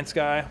science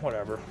guy.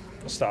 Whatever.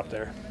 I'll stop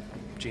there.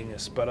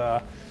 Genius.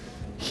 But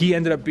he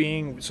ended up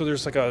being, so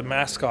there's like a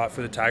mascot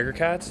for the Tiger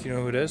Cats. Do you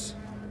know who it is?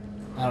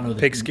 I don't know the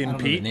Pigskin I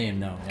don't Pete. Know the name,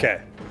 no. Yeah.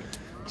 Okay.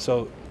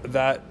 So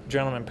that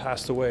gentleman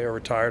passed away or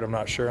retired. I'm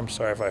not sure. I'm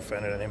sorry if I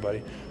offended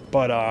anybody.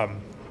 But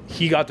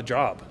he got the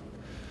job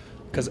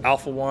because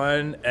Alpha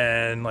One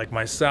and like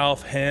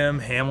myself, him,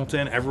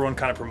 Hamilton, everyone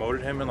kind of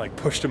promoted him and like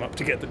pushed him up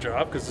to get the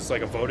job because it's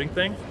like a voting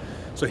thing.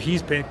 So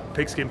he's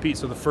Pigskin Pete.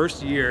 So the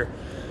first year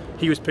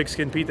he was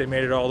Pigskin Pete, they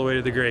made it all the way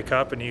to the Grey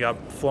Cup and he got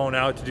flown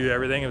out to do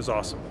everything. It was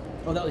awesome.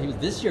 Oh, he was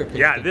this year.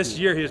 Yeah, this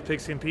year he was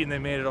Pigskin Pete and they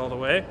made it all the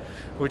way,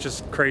 which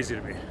is crazy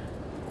to me.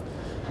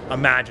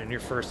 Imagine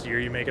your first year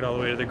you make it all the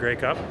way to the Grey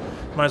Cup.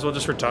 Might as well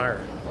just retire.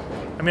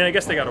 I mean, I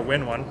guess they got to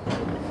win one.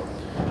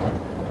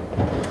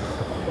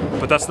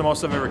 But that's the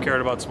most I've ever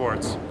cared about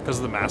sports because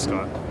of the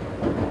mascot.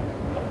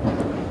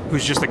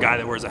 Who's just a guy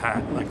that wears a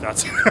hat. Like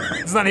that's,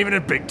 it's not even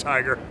a big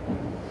tiger.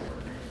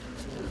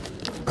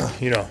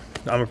 You know,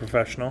 I'm a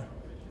professional.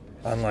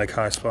 Unlike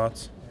High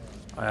Spots,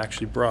 I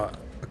actually brought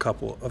a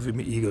couple of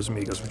Egos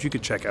Amigos, which you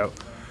could check out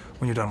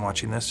when you're done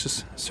watching this.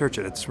 Just search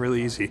it. It's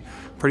really easy.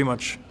 Pretty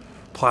much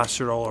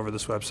plastered all over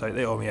this website.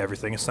 They owe me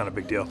everything. It's not a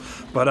big deal.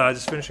 But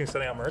just finishing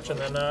setting up merch and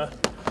then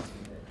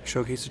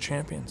showcase the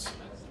champions.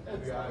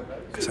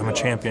 Because I'm a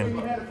champion.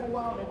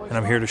 And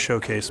I'm here to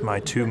showcase my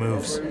 2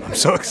 moves. I'm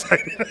so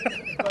excited.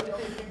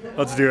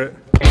 Let's do it.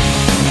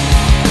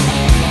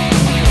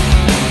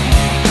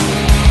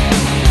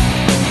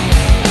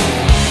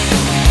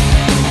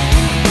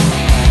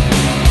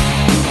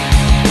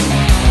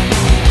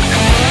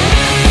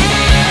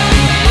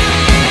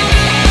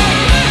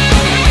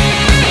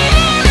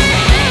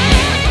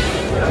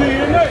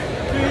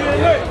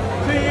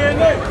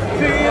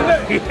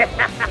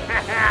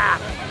 Yeah.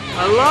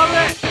 I love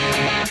it.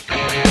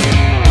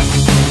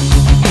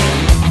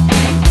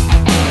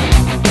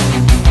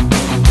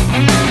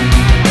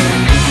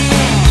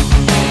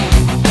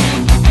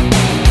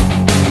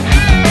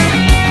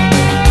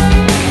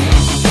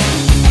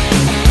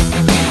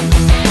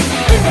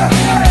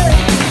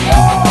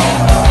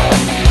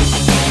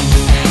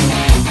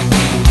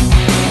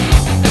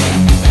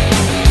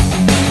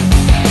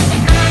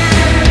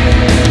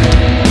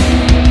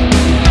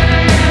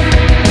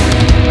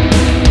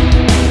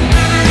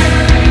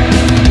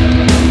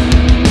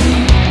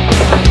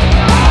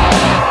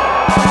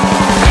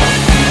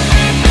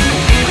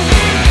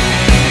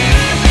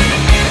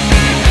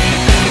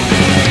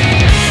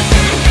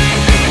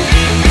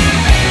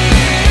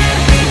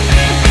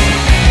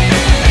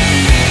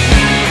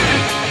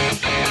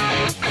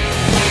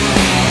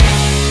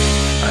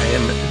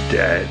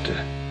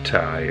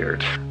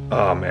 Tired.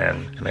 Oh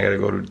man, and I gotta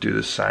go to do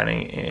the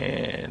signing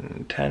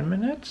in 10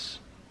 minutes.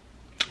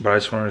 But I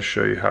just wanted to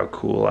show you how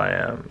cool I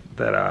am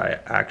that I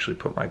actually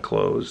put my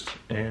clothes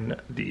in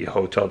the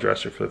hotel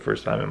dresser for the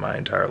first time in my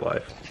entire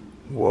life.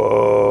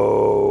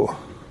 Whoa.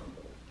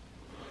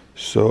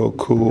 So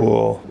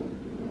cool.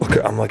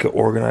 I'm like an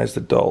organized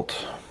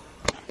adult.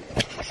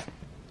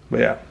 But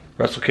yeah,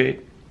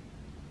 Wrestlecade.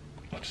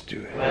 Let's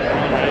do it.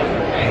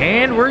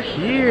 And we're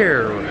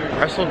here.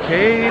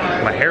 Wrestlecade.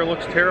 My hair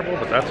looks terrible,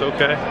 but that's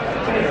okay.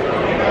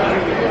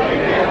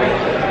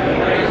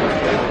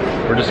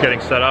 We're just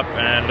getting set up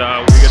and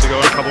we'll be good to go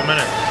in a couple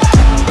minutes.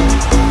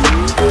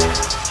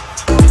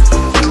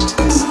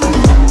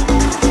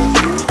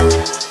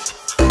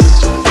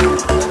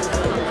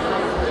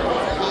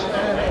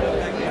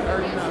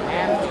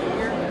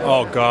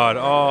 Oh God,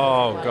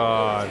 oh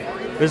God.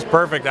 This is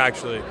perfect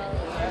actually.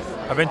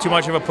 I've been too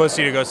much of a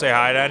pussy to go say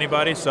hi to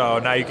anybody, so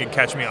now you can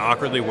catch me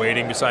awkwardly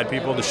waiting beside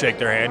people to shake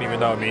their hand even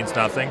though it means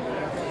nothing.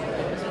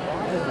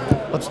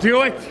 Let's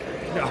do it!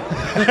 No.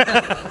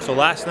 So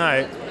last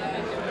night,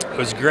 it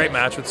was a great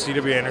match with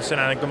C.W. Anderson.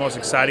 I think the most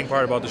exciting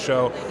part about the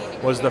show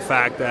was the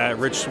fact that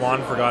Rich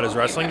Swann forgot his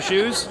wrestling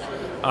shoes.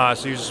 So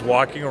he was just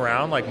walking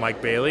around like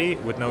Mike Bailey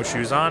with no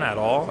shoes on at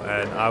all,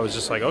 and I was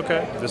just like,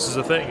 okay, this is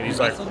a thing. And he's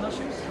like,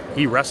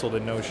 he wrestled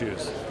in no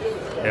shoes.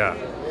 Yeah.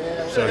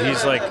 So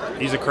he's like,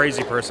 he's a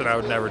crazy person. I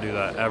would never do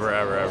that, ever,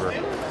 ever, ever.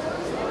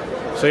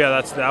 So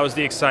yeah, that was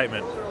the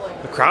excitement.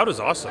 The crowd was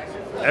awesome.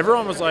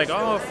 Everyone was like,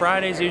 oh,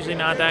 Friday's usually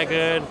not that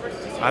good.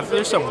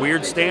 There's some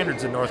weird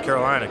standards in North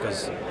Carolina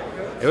because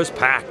it was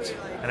packed.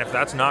 And if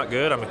that's not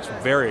good, I'm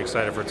very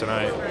excited for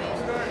tonight.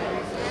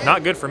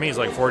 Not good for me is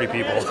like 40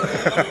 people.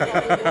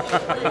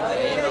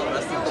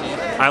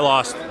 I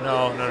lost.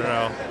 No.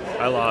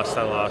 I lost.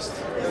 You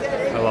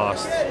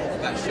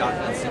got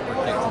shotgun super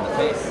kicked in the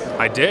face.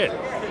 I did.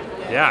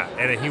 Yeah,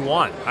 and he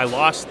won. I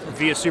lost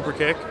via super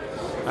kick.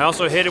 I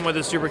also hit him with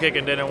a super kick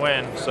and didn't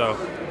win. So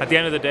at the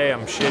end of the day,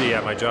 I'm shitty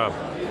at my job.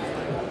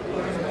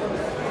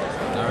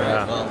 All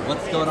right. Well,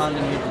 what's going on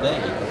in here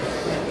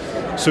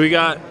today? So we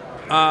got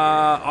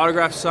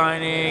autograph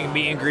signing,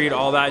 meet and greet,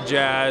 all that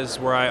jazz,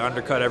 where I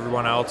undercut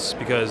everyone else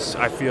because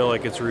I feel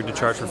like it's rude to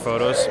charge for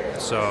photos.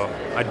 So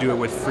I do it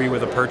with free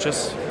with a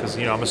purchase because,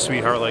 you know, I'm a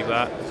sweetheart like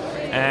that.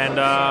 And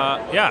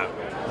yeah,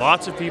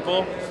 lots of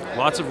people,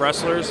 lots of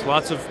wrestlers,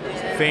 lots of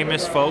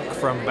famous folk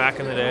from back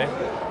in the day.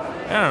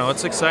 I don't know,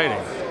 it's exciting.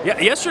 Yeah,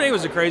 yesterday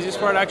was the craziest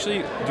part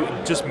actually,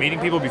 just meeting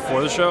people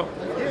before the show.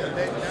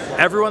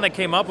 Everyone that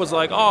came up was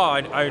like, oh,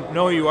 I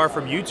know who you are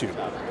from YouTube.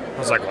 I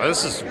was like, well,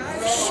 this is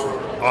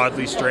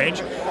oddly strange.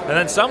 And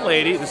then some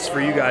lady, this is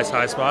for you guys,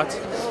 High Spots,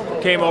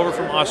 came over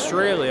from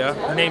Australia.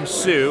 Her name's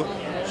Sue.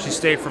 She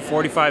stayed for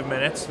 45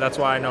 minutes. That's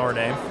why I know her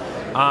name.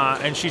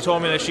 And she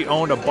told me that she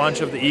owned a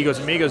bunch of the Egos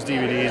Amigos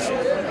DVDs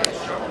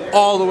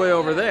all the way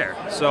over there.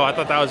 So I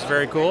thought that was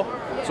very cool.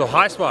 So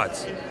High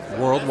Spots,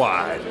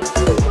 worldwide.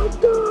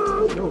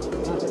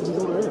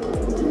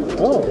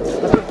 Oh,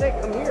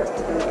 come here.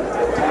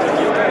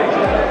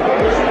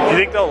 You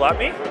think they'll let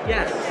me?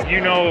 Yes.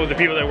 You know the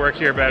people that work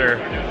here better.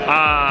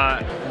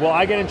 Will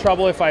I get in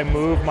trouble if I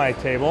move my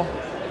table?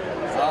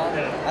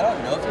 I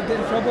don't know if you'll get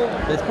in trouble,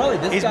 but it's probably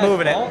this guy's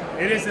moving fault.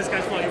 It is this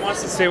guy's fault. He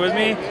wants to stay with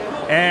me,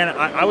 and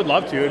I would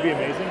love to. It'd be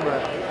amazing,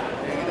 but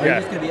Are you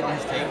just gonna be on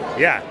his table?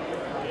 Yeah.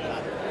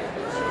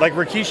 Like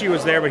Rikishi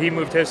was there, but he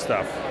moved his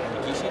stuff.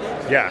 Rikishi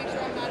did? Yeah.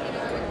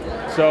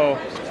 So.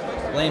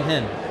 Blame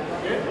him.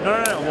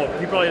 No. Well,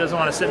 he probably doesn't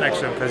want to sit next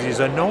to him because he's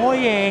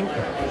annoying.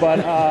 But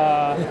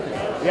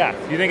yeah.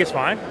 Do you think it's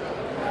fine?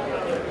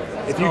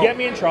 If you get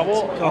me in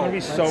trouble, I'm gonna be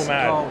so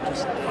mad.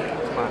 Just come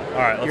on. All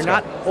right, let's You're go.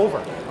 not over.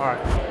 All right.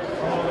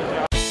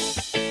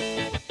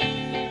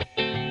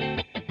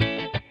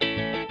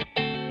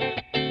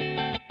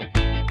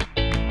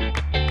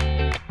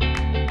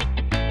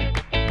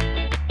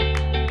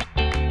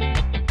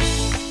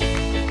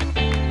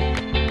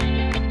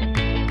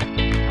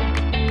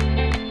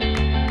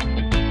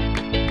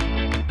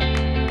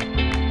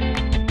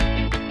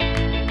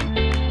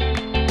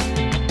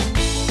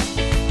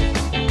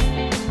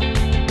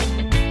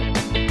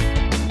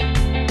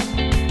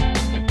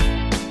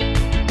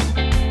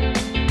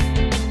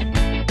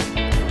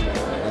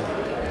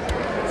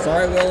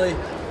 Sorry, Willie.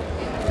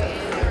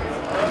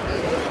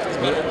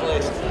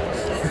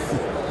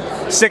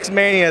 Six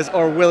Manias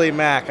or Willie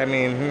Mack. I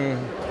mean,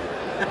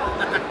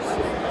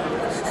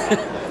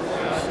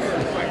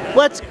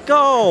 Let's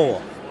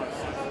go.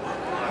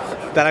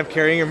 That I'm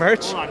carrying your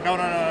merch? Hold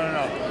on.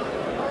 No.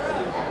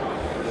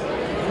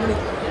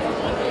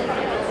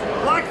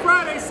 Black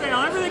Friday sale.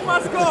 Everything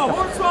must go.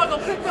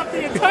 Hornswoggle picked up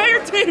the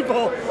entire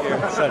table.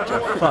 You're such a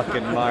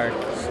fucking mark.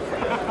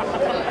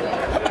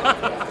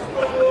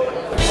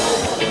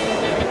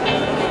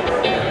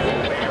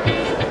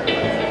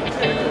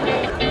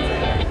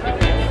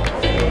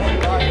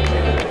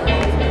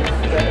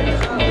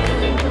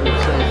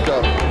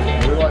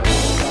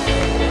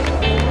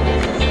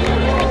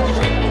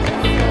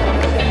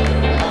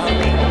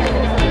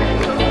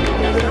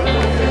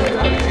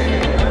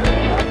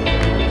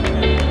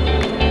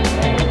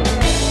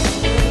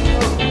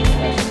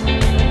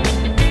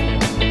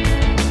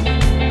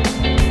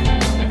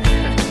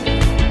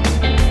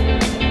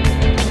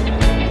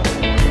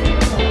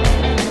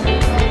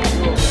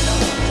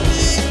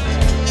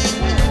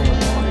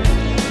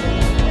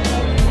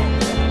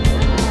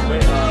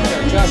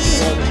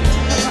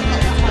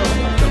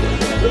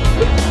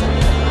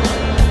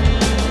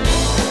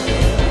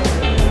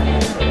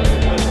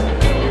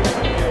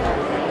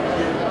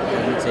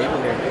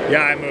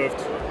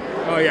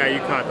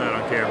 caught that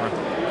on camera.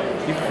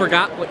 You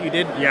forgot what you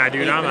did? Yeah,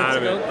 dude, I'm out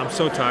of it. Ago? I'm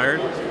so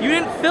tired. You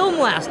didn't film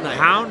last night.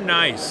 How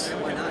nice.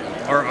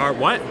 Or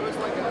what?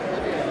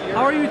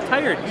 How are you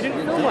tired? You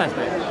didn't film last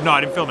night. No,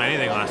 I didn't film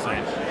anything last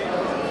night.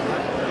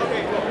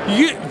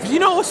 You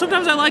know,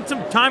 sometimes I like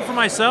some time for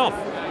myself.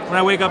 When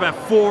I wake up at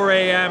 4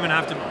 a.m. and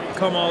have to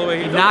come all the way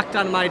here. You knocked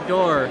on my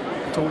door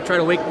to try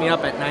to wake me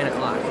up at 9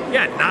 o'clock.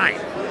 Yeah, 9.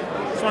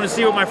 Just want to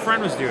see what my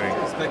friend was doing.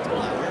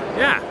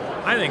 Yeah,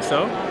 I think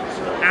so.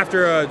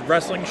 After a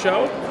wrestling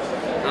show.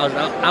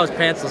 I was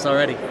pantsless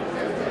already.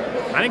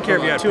 I didn't care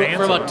if you had pants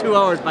for about 2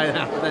 hours by then.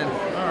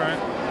 All right.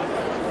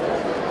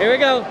 Here we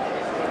go.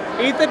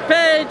 Ethan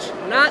Page,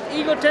 not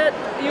Ego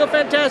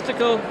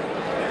Fantastico.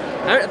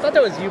 I thought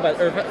that was you, but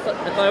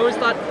I always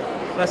thought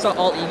when I saw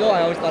All Ego,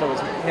 I always thought it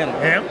was him.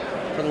 Him?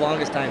 For the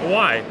longest time.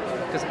 Why?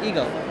 Because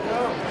Ego.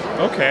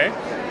 Okay.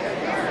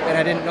 And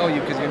I didn't know you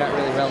because you're not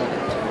really relevant.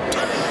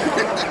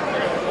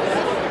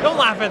 Don't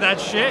laugh at that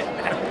shit.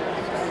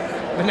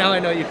 But now I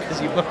know you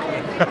because you booked me.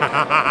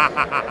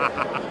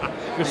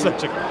 You're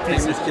such a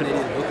famous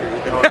Canadian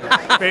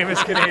booker.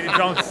 Famous Canadian.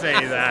 Don't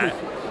say that.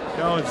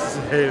 Don't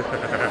say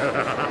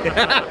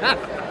that.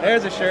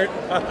 There's a shirt.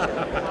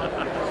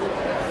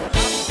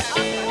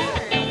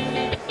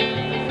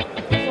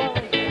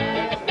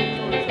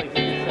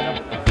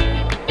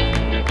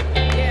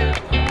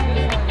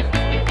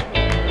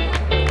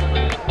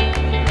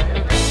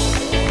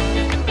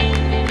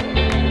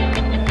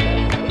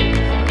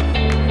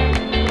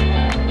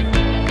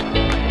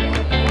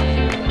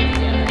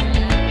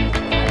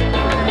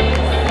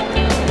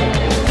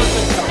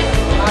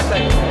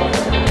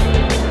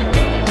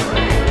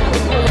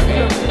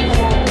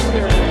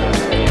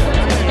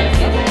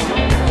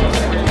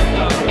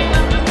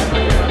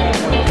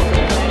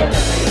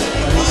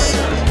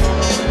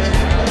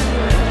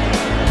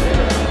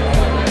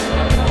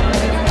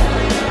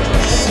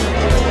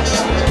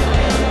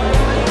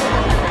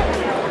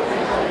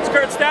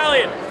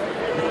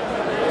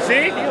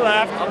 See? He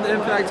laughed. I'm the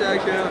Impact Tag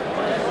champ.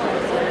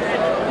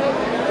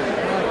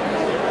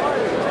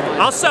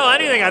 I'll sell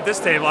anything at this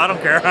table. I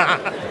don't care.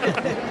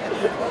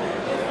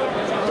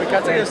 Wait,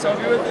 can I take a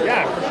selfie with you?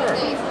 Yeah, for sure.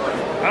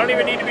 I don't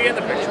even need to be in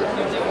the picture.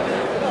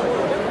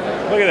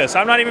 Look at this.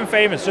 I'm not even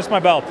famous. Just my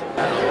belt. All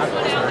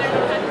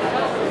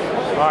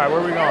right, where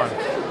are we going?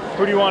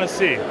 Who do you want to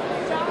see?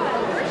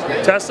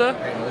 Tessa?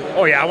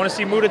 Oh yeah, I want to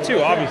see Muda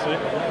too, obviously.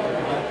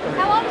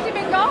 How long has he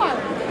been gone?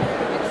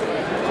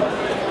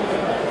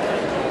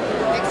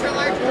 Extra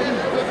large.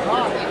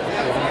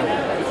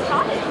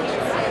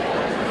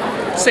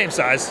 Same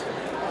size.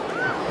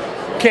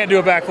 Can't do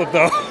a backflip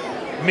though.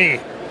 Me.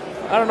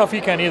 I don't know if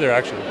he can either,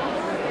 actually.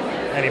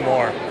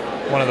 Anymore.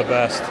 One of the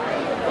best.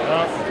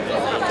 How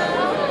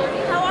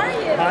are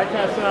you? Hi,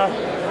 Tessa.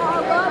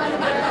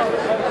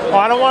 Oh,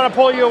 I don't want to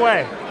pull you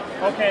away.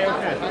 Okay,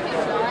 okay.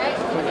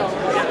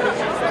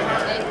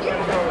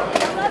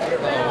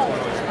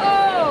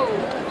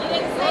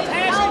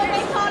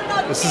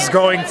 This is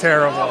going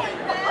terrible.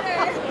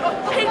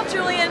 Hey,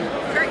 Julian,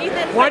 or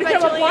Ethan. Why do you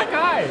have a black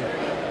eye?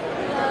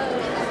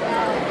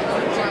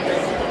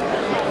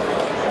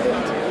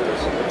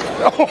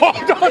 Oh,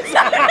 don't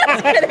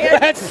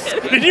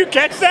did you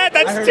catch that?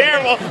 That's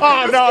terrible.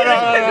 Oh, no.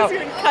 I'm just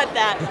going to cut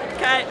that.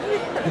 Cut.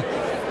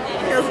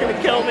 It's going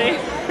to kill me.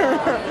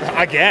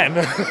 Again.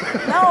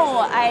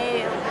 No,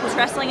 I was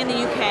wrestling in the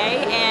UK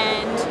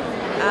and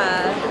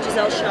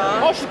Giselle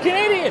Shaw. Oh, she's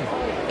Canadian.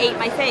 Ate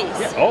my face.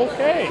 Yeah,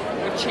 okay.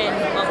 Your chin,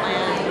 well,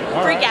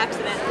 freak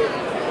accident.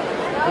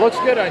 Looks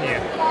good on you.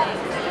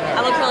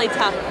 I look really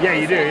tough. Yeah,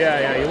 you do.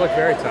 Yeah. You look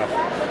very tough.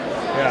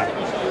 Yeah.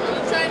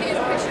 I'm trying to get a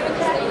picture with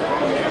this.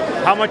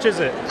 How much is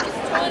it?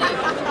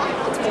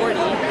 It's 40.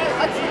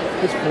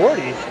 It's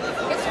 40?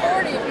 It's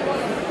 40 if you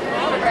want to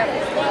autograph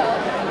it as well.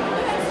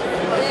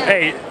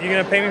 Hey, you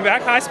gonna pay me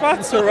back high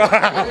spots or what?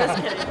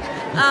 Just kidding.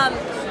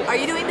 Are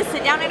you doing the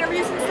sit-down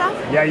interviews and stuff?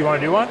 Yeah, you want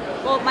to do one?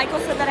 Well, Michael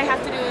said that I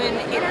have to do an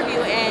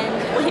interview, and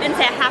well, he didn't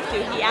say I have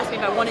to. He asked me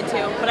if I wanted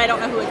to, but I don't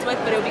know who it's with.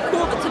 But it would be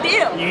cool to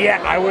do.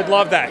 Yeah, I would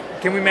love that.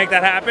 Can we make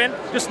that happen?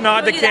 Just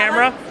nod the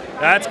camera.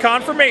 That's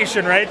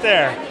confirmation right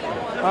there.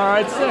 All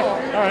right, sick. All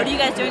right. What are you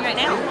guys doing right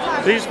now?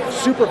 These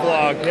super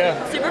vlog, yeah.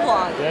 Super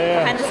vlog.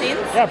 Yeah. Behind the scenes.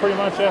 Yeah, pretty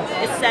much. Yeah.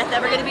 Is Seth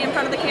ever going to be in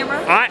front of the camera?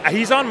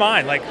 He's on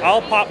mine. Like,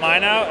 I'll pop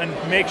mine out and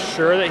make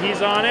sure that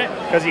he's on it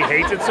because he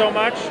hates it so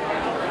much.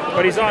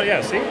 But he's on.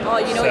 Yeah. See. Oh,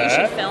 you know what you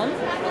should film?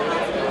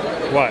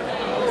 What?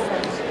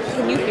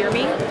 Can you hear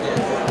me?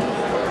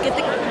 Get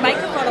the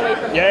microphone away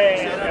from me. Yeah.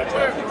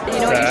 You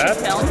know what you should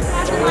film?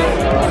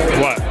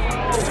 What?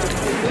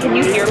 Can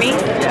you hear me?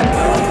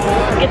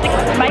 Get the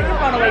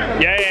microphone away from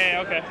me.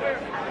 Yeah, okay.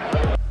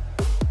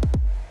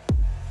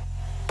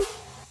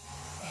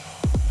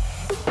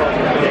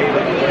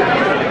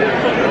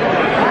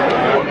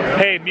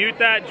 Hey, mute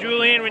that,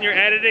 Julian, when you're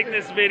editing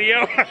this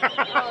video. Oh,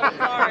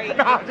 sorry.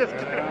 No, I'm just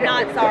kidding.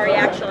 Not sorry,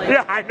 actually.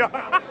 Yeah, I know.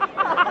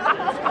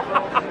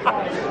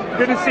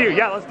 Good to see you.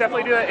 Yeah, let's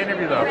definitely do that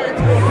interview, though. All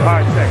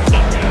right, thanks.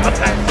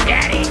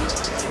 Daddy,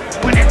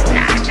 when it's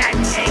not that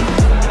thing.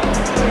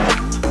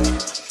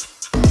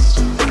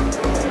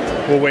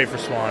 We'll wait for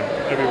Swann.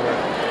 Everywhere.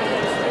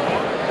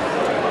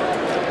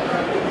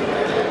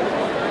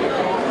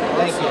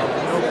 Thank you.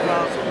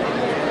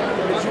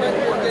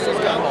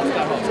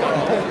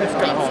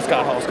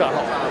 Scott Hall.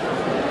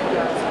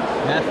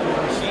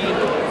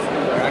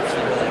 They're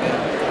actually really good.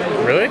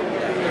 Really?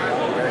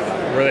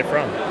 Where are they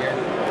from?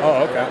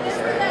 Oh, okay.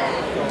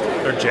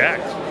 They're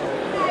jacked.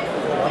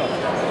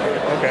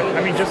 Okay. I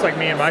mean, just like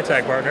me and my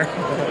tag partner.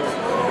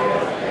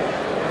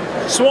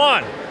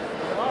 Swann!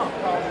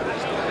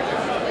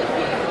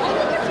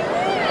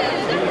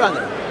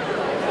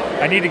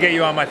 I need to get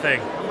you on my thing.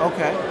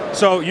 Okay.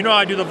 So, you know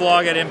I do the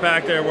vlog at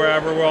Impact or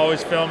wherever we're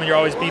always filming, you're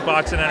always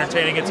beatboxing,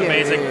 entertaining, it's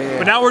amazing. Yeah.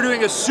 But now we're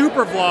doing a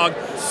super vlog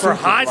for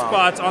High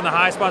Spots on the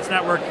High Spots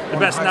Network, the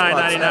best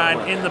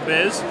 $9.99 in the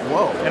biz.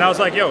 Whoa. And I was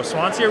like, yo,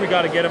 Swann's here, we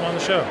gotta get him on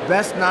the show.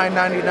 Best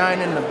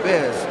 $9.99 in the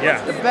biz.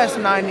 Yeah. The best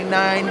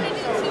 $9.99,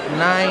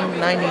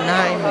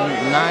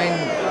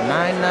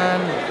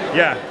 $9.99.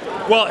 Yeah.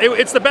 Well,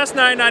 it's the best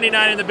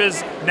 $9.99 in the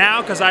biz now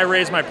because I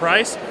raised my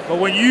price. But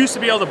when you used to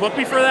be able to book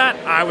me for that,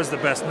 I was the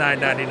best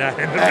 $9.99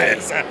 in the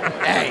biz.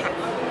 Hey,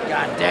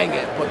 god dang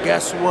it! But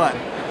guess what?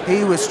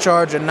 He was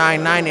charging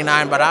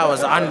 $9.99, but I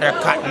was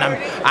undercutting him.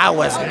 I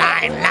was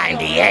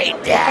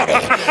 $9.98, Daddy.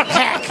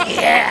 Heck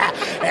yeah!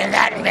 And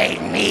that made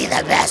me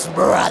the best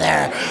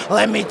brother.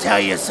 Let me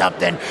tell you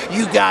something.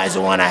 You guys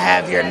want to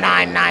have your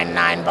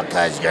 $9.99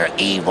 because you're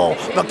evil.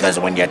 Because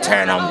when you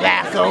turn them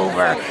back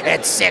over,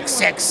 it's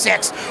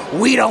 $666.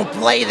 We don't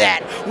play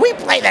that. We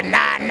play the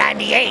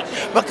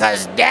 $9.98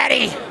 because,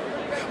 Daddy,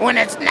 when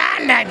it's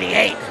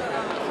 $9.98.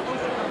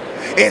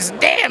 It's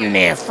damn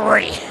near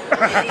free.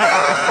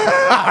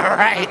 All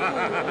right.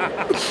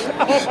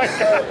 Oh my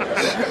God.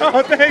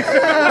 Oh, thanks.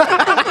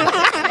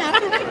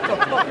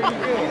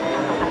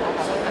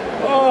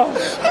 Oh,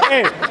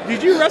 hey,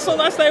 did you wrestle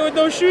last night with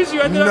those shoes?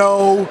 You ended up...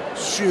 No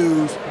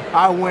shoes.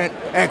 I went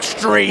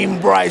Extreme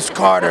Bryce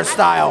Carter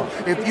style.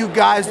 If you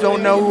guys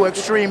don't know who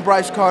Extreme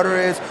Bryce Carter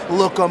is,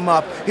 look him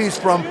up. He's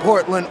from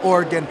Portland,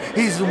 Oregon.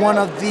 He's one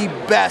of the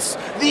best,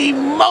 the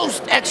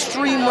most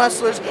extreme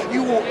wrestlers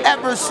you will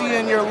ever see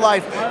in your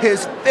life.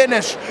 His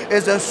finish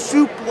is a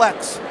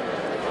suplex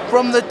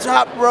from the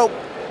top rope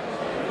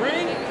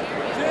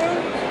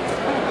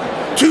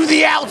to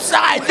the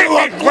outside through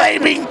a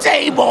flaming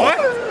table.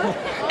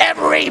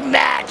 Every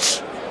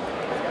match.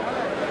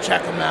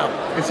 Check him out.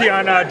 Is he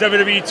on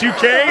WWE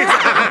 2K?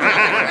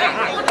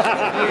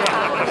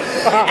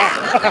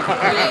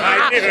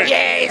 I knew it.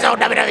 Yeah, he's on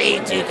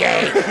WWE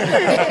 2K.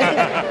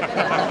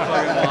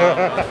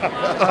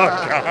 Oh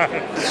God,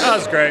 that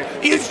was great.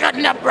 You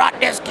shouldn't have brought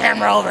this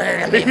camera over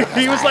here to me.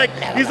 He's like,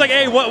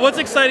 hey, what's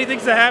exciting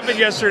things that happened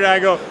yesterday? I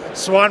go,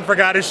 Swann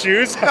forgot his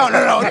shoes. No.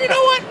 You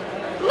know what?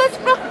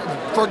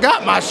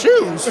 Forgot my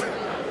shoes.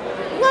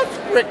 Let's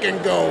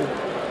frickin' go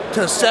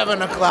to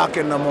 7 o'clock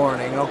in the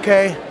morning,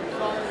 okay?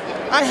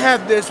 I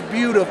have this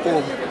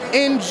beautiful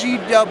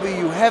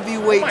NGW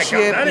heavyweight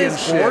championship. That is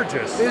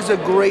gorgeous. This is a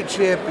great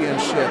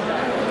championship.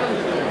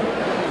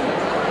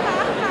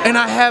 And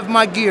I have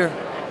my gear.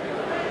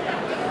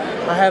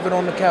 I have it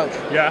on the couch.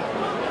 Yeah.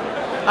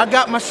 I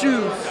got my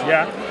shoes.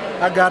 Yeah.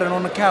 I got it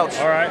on the couch.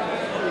 All right.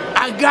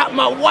 I got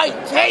my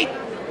white tape.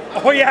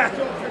 Oh yeah.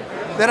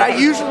 That I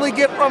usually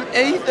get from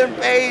Ethan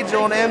Page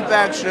on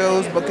Impact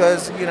shows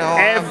because, you know.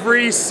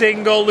 Every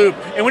single loop.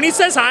 And when he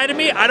says hi to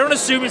me, I don't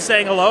assume he's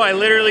saying hello. I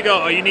literally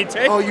go, oh, you need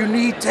tape? Oh, you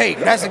need tape.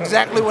 That's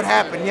exactly what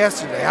happened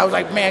yesterday. I was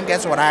like, man,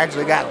 guess what? I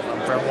actually got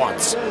one for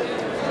once.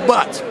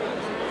 But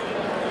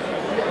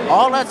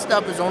all that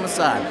stuff is on the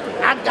side.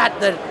 I got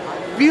the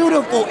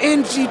beautiful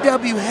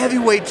NGW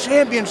Heavyweight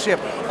Championship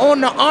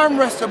on the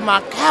armrest of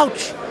my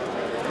couch.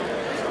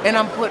 And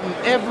I'm putting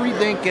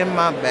everything in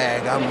my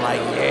bag. I'm like,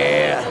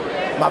 yeah.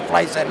 My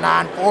flight's at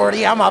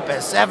 9:40. I'm up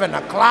at 7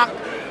 o'clock.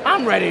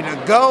 I'm ready to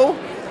go.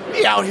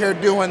 Be out here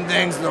doing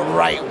things the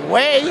right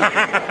way.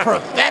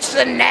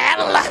 Professional.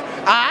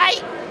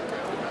 Alright?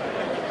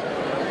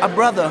 A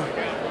brother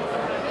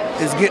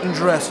is getting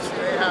dressed.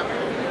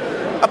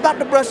 About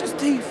to brush his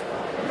teeth.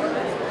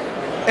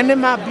 And then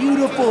my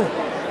beautiful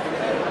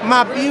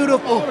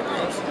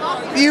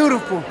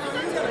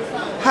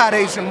hot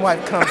Asian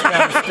wife comes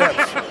down the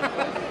steps.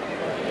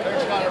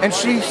 And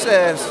she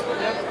says,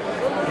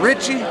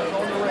 Richie,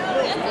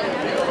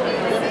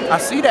 I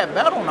see that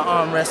belt on the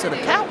armrest of the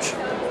couch.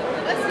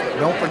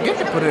 Don't forget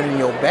to put it in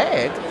your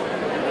bag.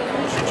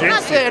 And I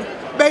said,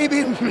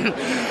 baby,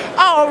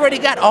 I already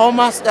got all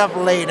my stuff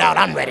laid out.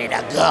 I'm ready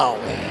to go.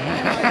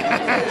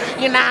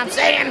 You know what I'm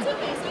saying?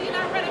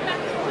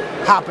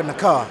 Hop in the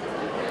car.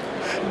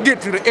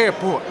 Get to the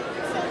airport.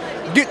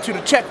 Get to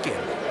the check-in.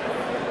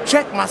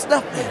 Check my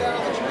stuff in.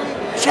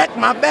 Check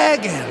my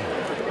bag in.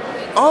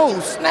 Oh,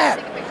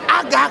 snap.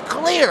 I got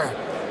clear.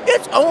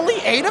 It's only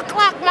 8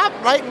 o'clock. My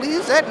flight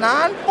leaves at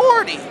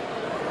 9:40.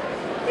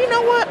 You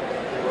know what?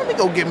 Let me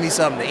go get me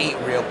something to eat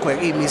real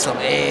quick. Eat me some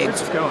eggs.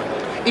 Where's this going?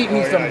 Eat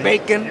me some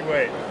bacon. You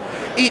wait.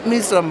 Eat me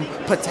some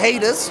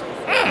potatoes.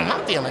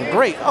 I'm feeling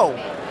great. Oh,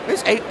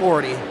 it's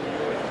 8:40.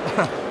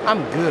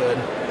 I'm good.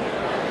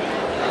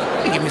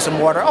 Let me get me some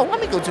water. Oh, let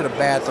me go to the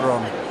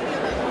bathroom.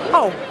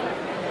 Oh,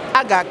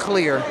 I got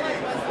clear.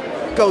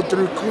 Go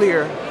through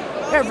clear.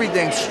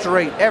 Everything's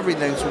straight.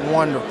 Everything's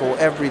wonderful.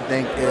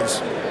 Everything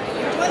is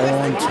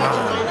on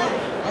time.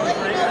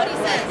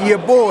 Your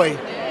boy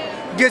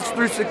gets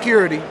through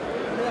security.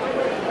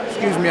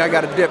 Excuse me, I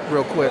got to dip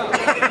real quick.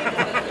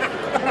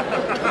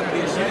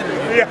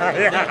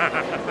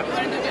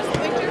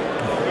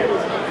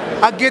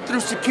 I get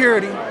through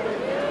security.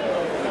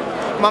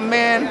 My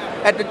man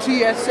at the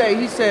TSA,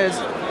 he says,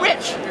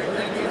 Rich,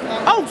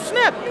 oh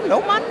snap, you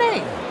know my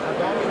name.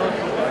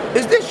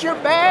 Is this your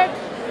bag?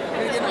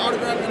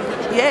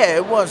 Yeah,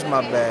 it was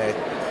my bag.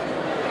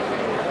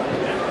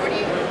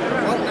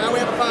 Well, now we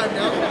have a 5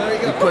 now. There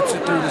you go. He puts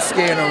it through the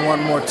scanner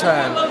one more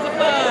time.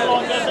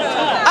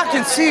 I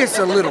can see it's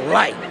a little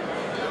light,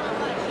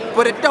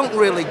 but it don't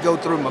really go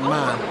through my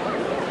mind.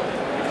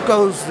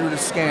 Goes through the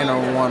scanner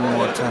one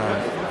more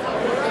time.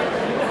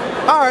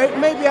 All right,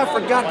 maybe I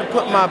forgot to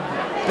put my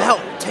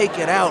belt, take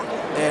it out,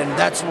 and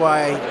that's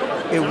why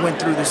it went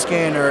through the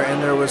scanner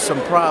and there was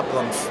some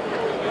problems.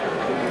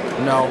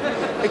 No,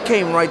 it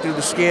came right through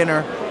the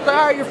scanner. All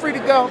right, you're free to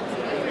go.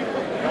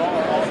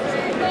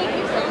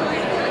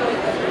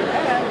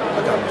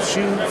 I got my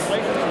shoes,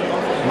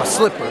 my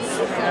slippers,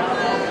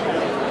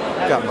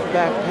 got my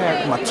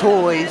backpack, my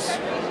toys,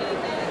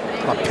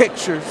 my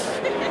pictures.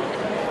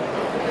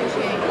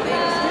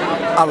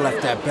 I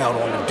left that belt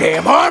on the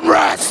damn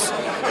armrest.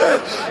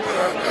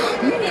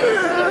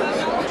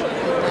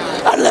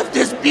 I left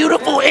this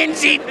beautiful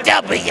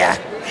NGW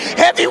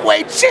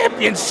Heavyweight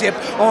Championship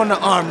on the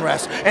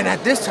armrest. And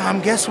at this time,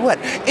 guess what?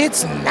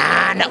 It's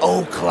 9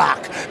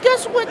 o'clock.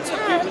 Guess what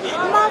time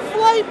my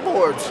flight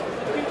boards?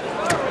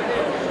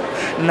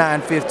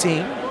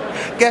 9:15.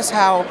 Guess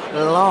how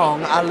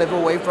long I live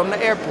away from the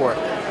airport?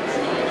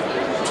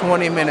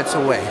 20 minutes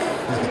away.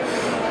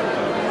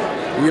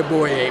 Your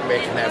boy ain't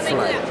making that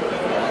flight.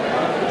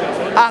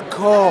 I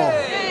call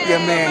your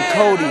man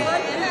Cody.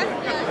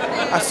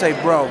 I say,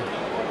 bro,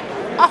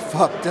 I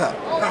fucked up.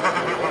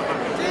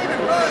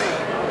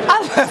 I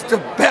left the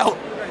belt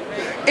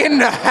in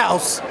the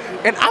house,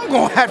 and I'm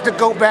gonna have to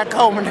go back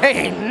home, and there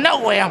ain't no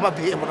way I'm gonna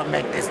be able to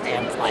make this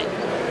damn flight.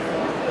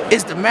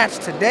 Is the match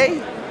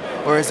today,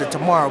 or is it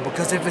tomorrow?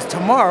 Because if it's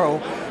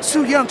tomorrow,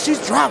 Sue Young, she's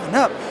driving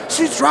up.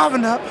 She's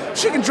driving up.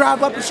 She can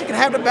drive up and she can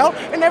have the belt,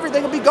 and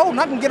everything will be golden.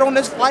 I can get on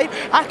this flight.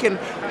 I can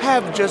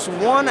have just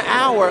 1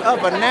 hour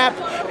of a nap,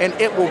 and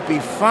it will be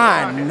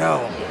fine.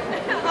 No.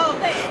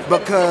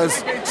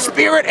 Because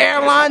Spirit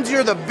Airlines,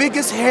 you're the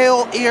biggest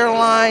hell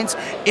airlines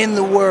in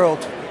the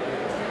world.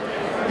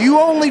 You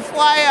only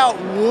fly out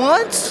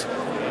once?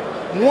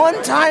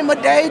 One time a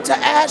day to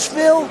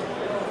Asheville?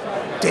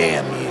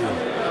 Damn you.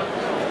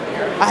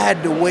 I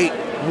had to wait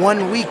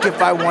 1 week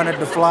if I wanted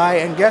to fly,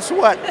 and guess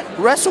what?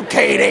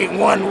 Wrestlecade ain't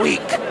 1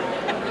 week.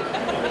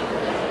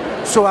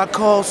 So I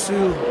call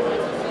Sue,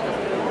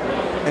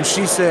 and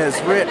she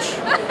says, Rich,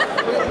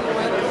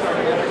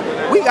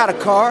 we got a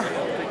car.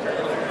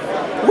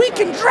 We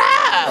can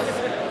drive.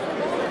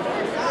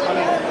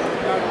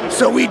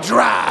 So we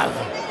drive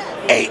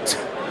 8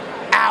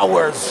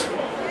 hours,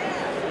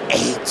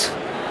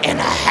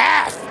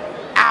 8.5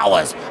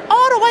 hours,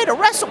 all the way to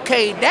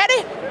Wrestlecade,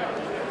 Daddy.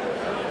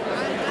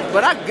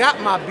 But I got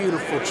my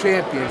beautiful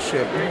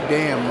championship, you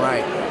damn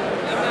right.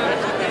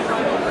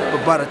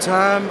 But by the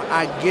time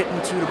I get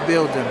into the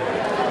building,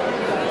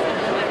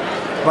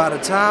 by the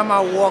time I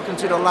walk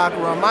into the locker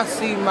room, I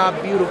see my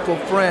beautiful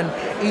friend,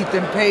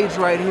 Ethan Page,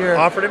 right here.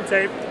 Offered him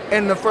tape.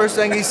 And the first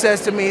thing he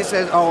says to me, he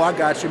says, oh, I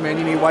got you, man.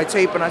 You need white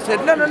tape? And I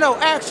said, no,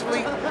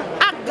 actually,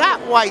 I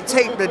got white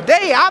tape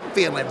today. I'm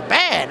feeling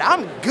bad.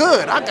 I'm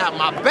good. I got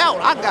my belt.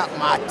 I got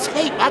my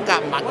tape. I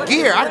got my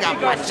gear. I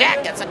got my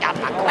jackets. I got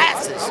my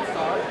glasses.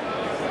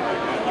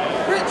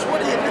 Rich,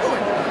 what are you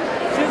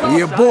doing?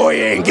 Your boy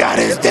ain't got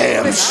his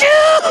damn shoe.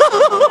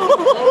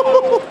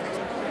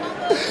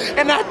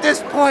 And at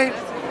this point,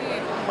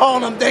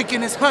 all I'm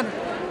thinking is, honey,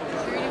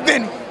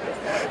 Vinny,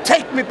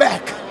 take me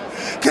back.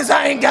 Because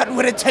I ain't got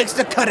what it takes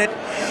to cut it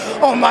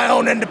on my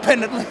own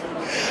independently.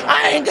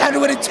 I ain't got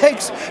what it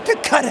takes to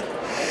cut it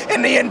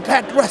in the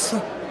Impact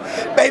Wrestling.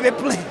 Baby,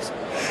 please,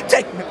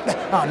 take me back.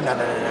 Oh, no.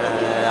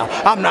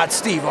 I'm not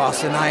Steve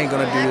Austin. I ain't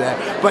going to do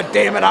that. But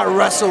damn it, I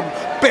wrestled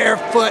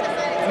barefoot.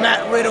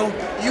 Matt Riddle,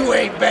 you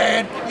ain't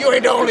bad. You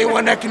ain't the only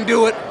one that can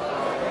do it.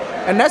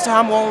 And that's how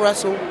I'm going to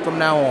wrestle from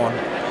now on.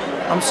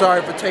 I'm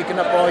sorry for taking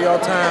up all y'all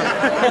time.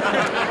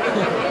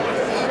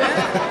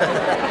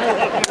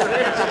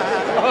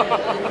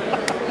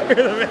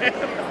 You're the man.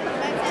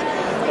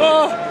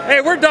 Oh,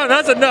 hey, we're done.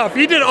 That's enough.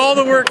 You did all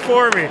the work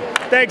for me.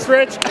 Thanks,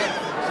 Rich.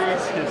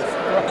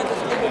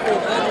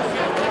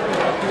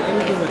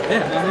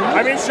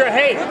 I mean, sure,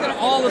 hey. Look at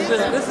all of this.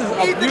 This is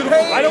a beautiful.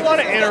 I don't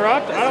want to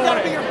interrupt. I don't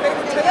want to.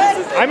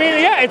 I mean,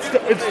 yeah, it's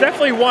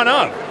definitely one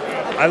of.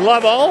 I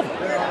love all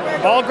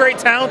great,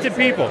 talented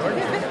people.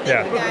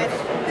 Yeah.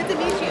 Good to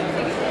meet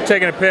you.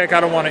 Taking a pic. I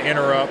don't want to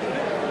interrupt.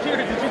 Did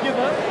you give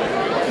up?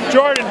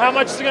 Jordan, how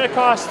much is it going to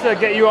cost to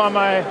get you on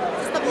my...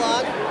 Just the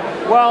vlog.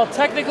 Well,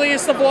 technically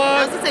it's the I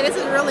vlog. was gonna say, this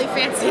is really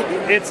fancy.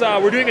 It's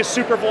we're doing a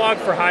super vlog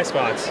for High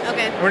Spots.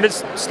 Okay. We're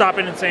just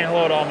stopping and saying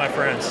hello to all my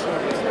friends.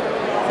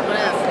 What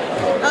else?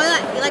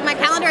 Oh, you like my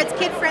calendar? It's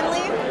kid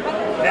friendly.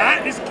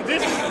 This is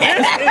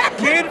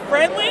kid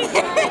friendly?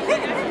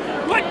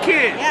 What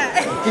kid?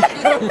 Yeah.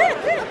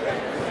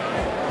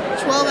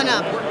 12 and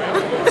up.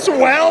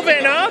 12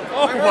 and up?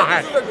 Oh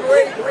my. This is a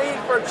great read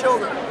for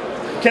children.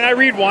 Can I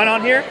read one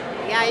on here?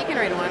 Yeah, you can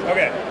read one.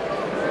 Okay.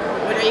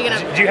 What are you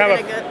gonna? Do you have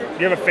go through?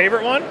 Do you have a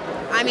favorite one?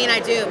 I mean, I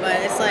do, but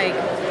it's like,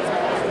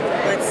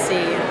 let's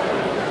see.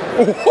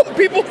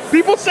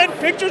 people send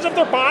pictures of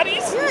their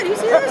bodies? Yeah, do you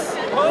see this?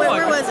 Oh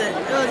where was it?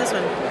 Oh, this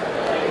one.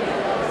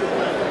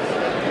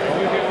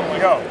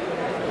 Yo,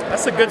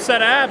 that's a good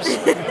set of abs.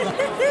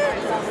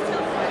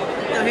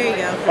 Oh, here you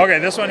go. Okay,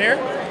 this one here?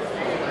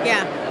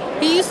 Yeah.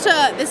 He used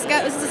to, this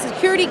is a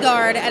security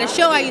guard at a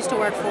show I used to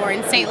work for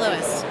in St.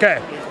 Louis. Okay.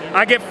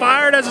 I get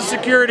fired as a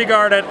security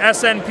guard at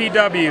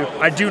SNPW.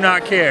 I do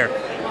not care.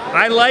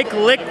 I like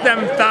lick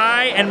them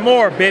thigh and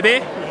more,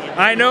 baby.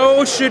 I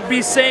know should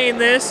be saying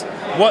this.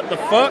 What the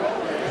fuck?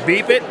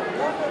 Beep it.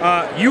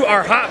 You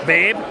are hot,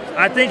 babe.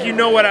 I think you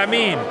know what I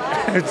mean.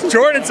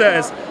 Jordan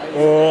says,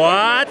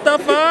 what the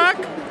fuck?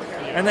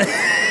 And then,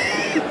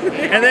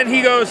 and then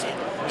he goes,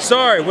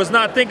 sorry, was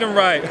not thinking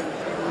right.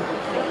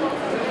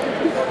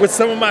 With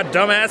some of my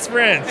dumbass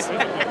friends.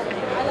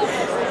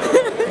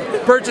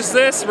 Purchase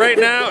this right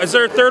now. Is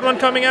there a third one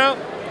coming out?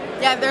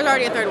 Yeah, there's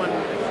already a third one.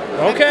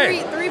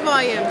 Okay. Three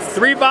volumes.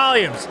 3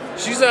 volumes.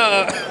 She's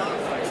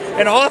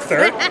an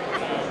author.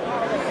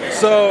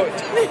 So.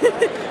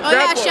 Oh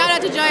yeah, shout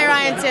out to Joey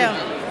Ryan too.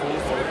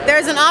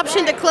 There's an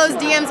option to close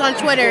DMs on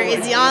Twitter.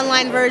 Is the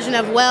online version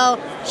of, well,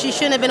 she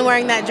shouldn't have been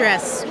wearing that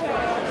dress.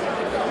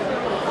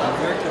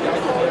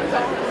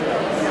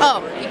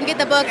 Oh, you can get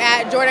the book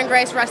at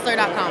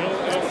JordynneGraceWrestler.com.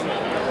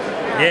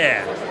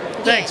 Yeah.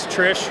 Thanks,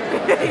 Trish.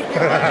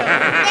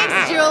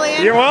 Thanks,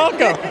 Julian. You're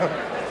welcome.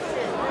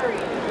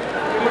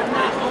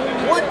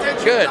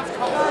 Good.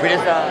 We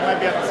just might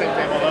be at the same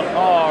table though.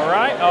 All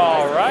right,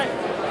 all right.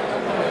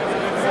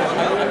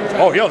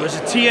 Oh, yo, there's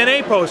a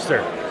TNA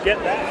poster. Get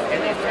that.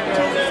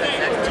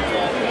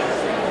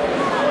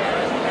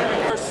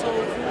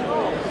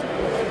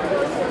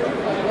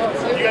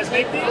 You guys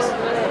make these? My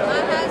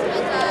husband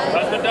does.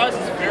 Husband does?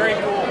 It's very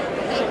cool.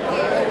 Thank you.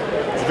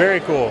 It's very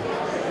cool.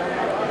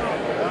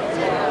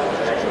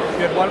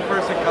 You had one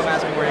person come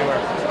ask me where you were.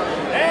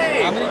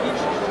 Hey! How many of you?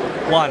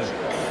 One.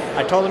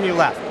 I told him you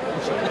left.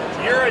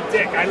 You're a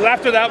dick. I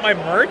left without my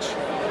merch?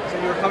 So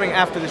you were coming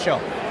after the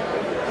show.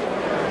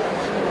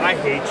 I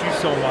hate you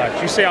so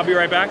much. You say I'll be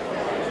right back?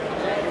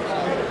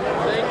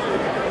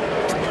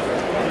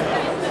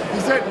 He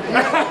said,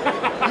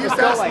 he used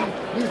to ask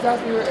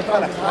me if I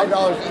was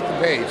 $5 eat the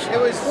page. It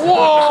was.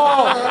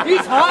 Whoa!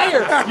 He's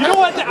hired. You know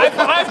what?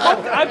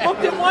 I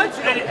booked him once,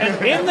 and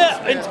in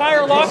the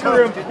entire locker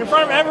room, in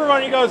front of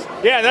everyone, he goes,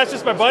 "Yeah, that's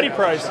just my buddy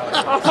price."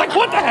 I was like,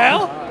 "What the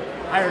hell?"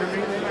 Hired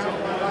me.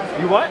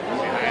 You what?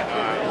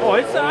 Oh,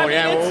 it's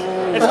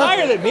it's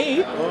higher than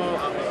me.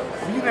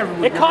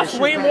 It costs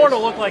way more to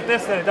look like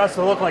this than it does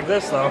to look like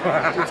this, though.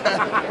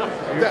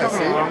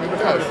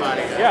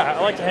 Yeah, I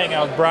like to hang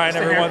out with Brian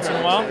every once in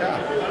a while.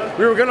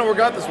 We were gonna work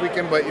out this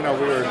weekend, but you know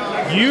we were.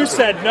 You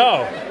said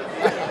no.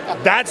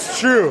 That's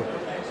true.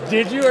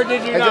 Did you or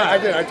did you not? I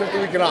did. I took the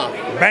weekend off.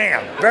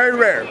 Bam. Very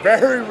rare.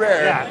 Very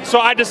rare. Yeah. So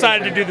I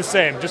decided to do the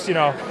same. Just, you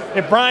know,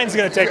 if Brian's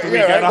gonna take the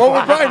weekend off. What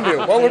would Brian do?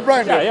 What would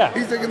Brian do? Yeah.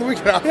 He's taking the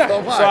weekend off. Yeah.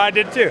 So I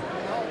did too.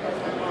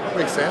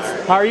 Makes sense.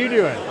 How are you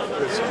doing?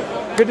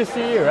 Good to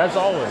see you, as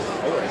always.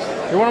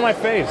 You're one of my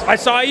faves. I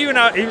saw you and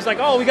he was like,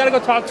 "Oh, we gotta go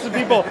talk to some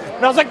people."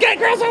 And I was like, "Get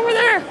girls over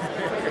there."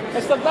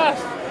 That's the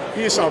best.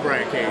 You saw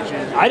Brian Cage.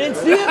 I didn't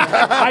see it.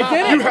 I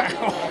did it.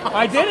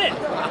 I did it.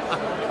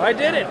 I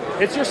did it.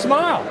 It's your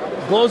smile.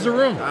 Glows the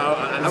room.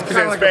 I'm kind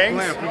of like a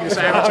blimp. You can just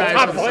advertise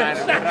on the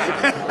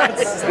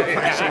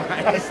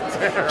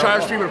side.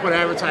 Charles Streamer put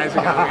advertising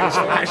on the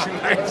flashing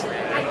lights.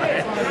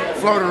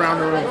 Float around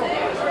the room.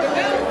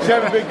 Did you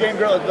have a big game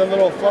girl, the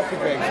little fluffy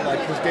things,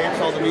 like just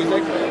dance all the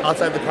music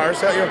outside the car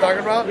set? You know what I'm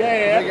talking about?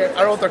 Yeah. I don't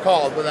know what they're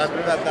called, but that's.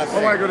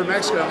 I want to go to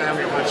Mexico and have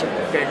a bunch of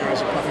gay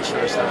girls and puffy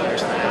shirts down there,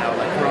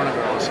 like Corona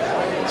girls.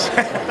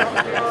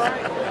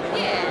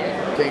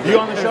 You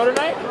on the show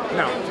tonight?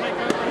 No.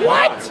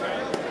 What?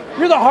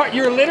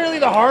 You're literally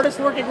the hardest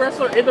working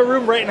wrestler in the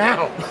room right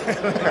now.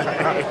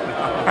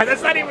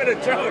 That's not even a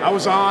joke. I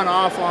was on,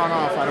 off. I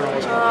don't know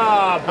what's going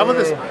on. How about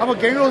this? How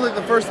about Gangrel was like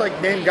the first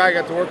named guy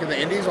got to work in the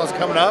Indies while I was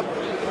coming up?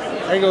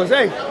 And he goes,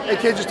 hey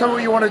kid, just tell me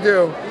what you want to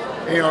do.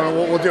 And, you know,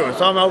 we'll do it.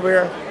 So I'm over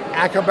here.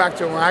 I come back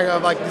to him. I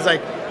have these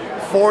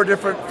 4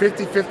 different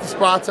 50-50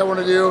 spots I want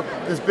to do.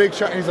 This big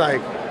shot. And he's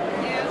like,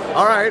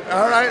 all right.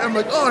 I'm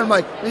like, oh, and I'm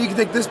like, you can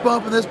take this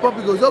bump and this bump.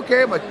 He goes,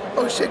 okay. I'm like,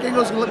 oh shit,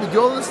 Gangrel's gonna let me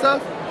do all this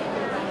stuff.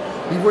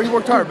 He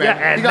worked hard, man.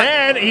 Yeah, and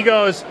then he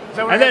goes,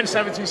 and then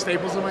 17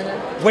 staples in my head.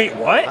 Wait,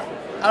 what? I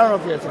don't know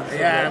if he had something.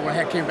 Yeah, when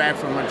I came back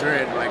from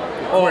Madrid, I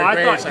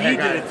thought he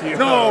did it to you.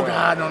 No,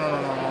 God, no.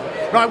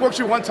 No, I worked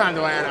you one time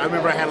though. I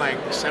remember I had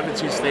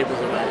 17 staples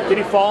in my head. Did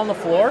he fall on the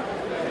floor?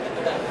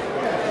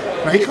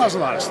 No, he caused a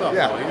lot of stuff.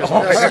 Yeah.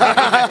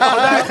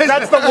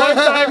 That's the one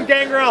time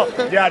Gangrel.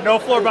 Yeah, no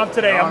floor bump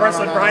today. I'm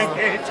wrestling Brian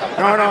Cage.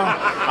 No.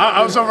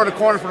 I was over in the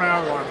corner for an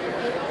hour going,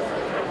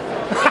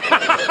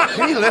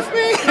 can he lift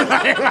me?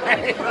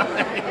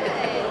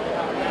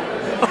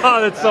 Oh,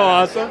 that's so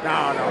awesome.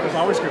 No, there's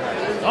always good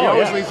matches. He Oh,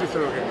 always yeah. leads you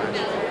through a good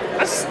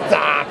match.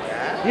 Stop.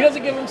 He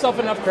doesn't give himself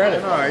enough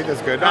credit. No, he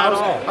does good. No, Not at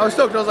all. I was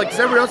stoked. I was like, 'cause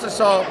everybody else I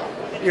saw,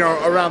 you know,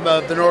 around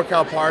the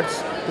NorCal parts,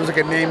 there was like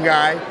a name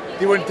guy.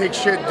 He wouldn't take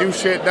shit, do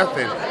shit,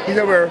 nothing. He's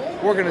over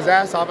working his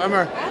ass off. I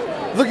remember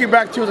looking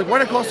back too, I was like, why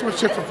did I cost so much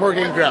shit for poor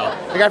Gangrel?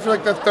 Like after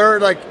like the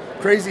third like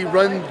crazy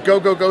run,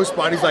 go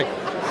spot, he's like,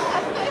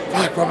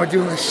 fuck, why am I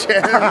doing this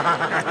shit?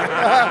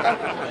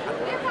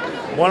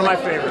 One of my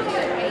favorites.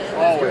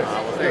 Always.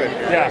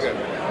 Yeah.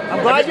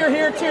 I'm glad you're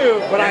here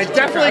too, but I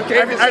definitely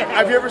came to say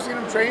Have you ever seen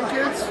him train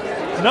kids?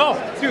 No.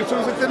 Dude, so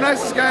he's like the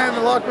nicest guy in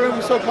the locker room.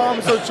 He's so calm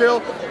and so chill.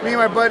 Me and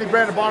my buddy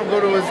Brandon Bonham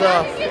go to his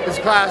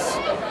class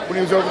when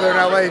he was over there in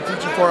LA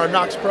teaching for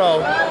Knox Pro.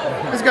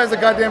 This guy's a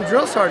goddamn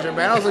drill sergeant,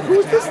 man. I was like,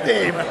 who's this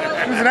Dave?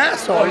 He was an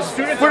asshole. His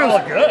students are all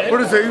good.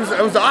 What is it?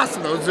 It was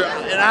awesome though. It was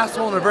an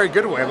asshole in a very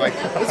good way. I'm like,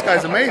 this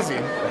guy's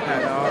amazing.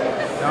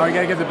 No, you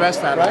gotta get the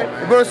best out of him,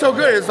 man. But it's so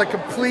good. It's like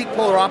complete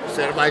polar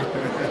opposite. I'm like,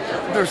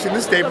 I've never seen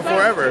this Dave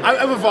before ever.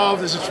 I've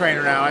evolved as a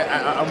trainer now.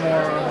 I'm more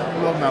a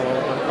little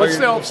mellow. But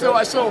still,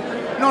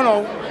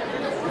 no.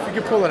 If you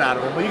can pull it out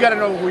of him, but you got to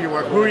know who you're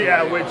working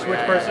with. Which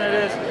person it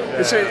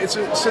is. It's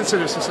a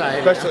sensitive society.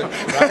 Especially,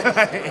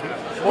 right?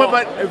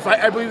 but if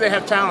I believe they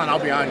have talent, I'll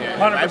be on you.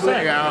 100%. I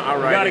believe, I'll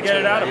You write got to it get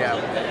it out of you. him.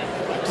 Yeah.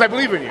 Because I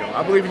believe in you.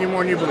 I believe in you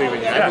more than you believe in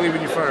you. I believe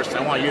in you first.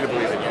 I want you to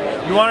believe in you.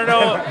 You want to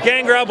know?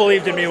 Gangrel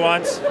believed in me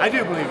once. I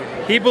do believe in you.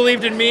 He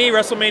believed in me.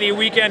 WrestleMania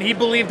weekend. He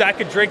believed I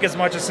could drink as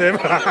much as him.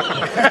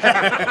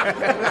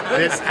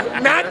 It's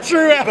not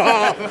true at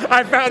all.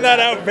 I found that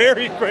out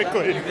very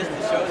quickly.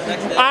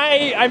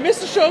 I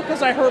missed the show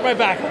because I hurt my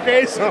back.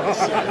 Okay, so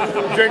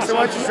You drink so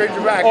much, you strained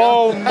your back.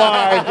 Oh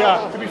my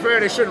God. To be fair,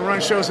 they shouldn't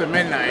run shows at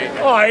midnight.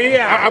 Oh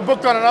yeah. I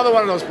booked on another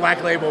one of those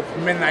Black Label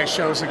midnight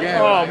shows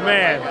again. Oh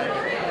man,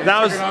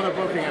 that was another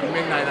booking at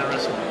midnight on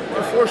WrestleMania.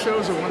 4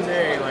 shows in one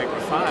day, like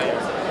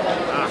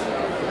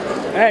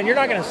 5. Man, you're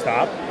not gonna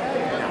stop.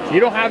 You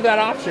don't have that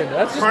option.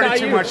 That's just Partied not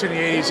too you. much in the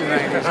 80s and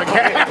 90s.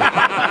 Okay.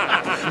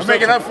 I'm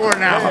making up for it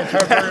now.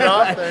 Turn it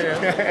off.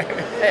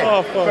 Hey,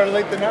 Oh, fuck. better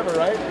late than never,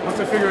 right? Once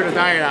I figure the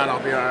diet out, I'll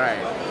be all right.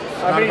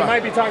 I mean, you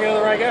might be talking to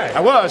the right guy.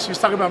 I was. He was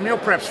talking about meal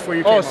preps before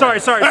you came Oh, sorry.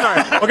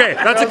 on. Okay,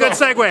 that's a good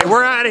segue.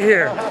 We're out of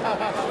here.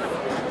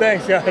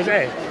 Thanks, guys.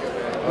 Hey,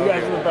 you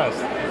guys are the best.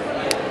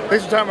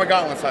 Thanks for talking about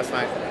gauntlets last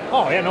night.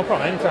 Oh, yeah, no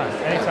problem. Anytime.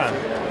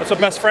 That's what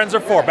best friends are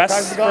for.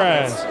 Best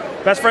friends.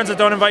 Best friends that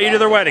don't invite you to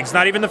their weddings,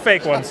 not even the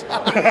fake ones.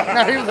 Not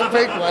even the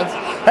fake ones.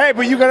 Hey,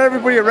 but you got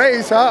everybody a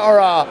raise, huh? Or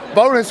a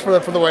bonus for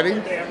the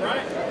wedding. Damn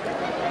right.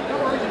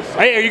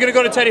 Hey, are you going to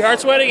go to Teddy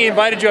Hart's wedding? He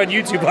invited you on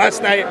YouTube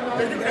last night.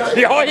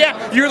 Oh, yeah.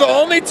 You're the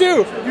only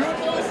two.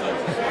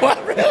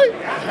 What, really?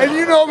 And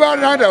you know about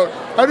it, I don't.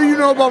 How do you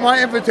know about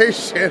my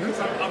invitation?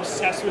 I'm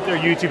obsessed with their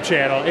YouTube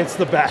channel. It's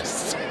the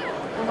best.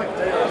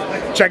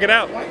 Check it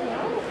out. We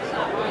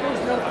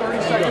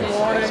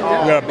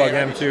gotta bug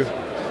him too.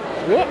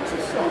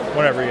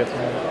 Whatever he gets.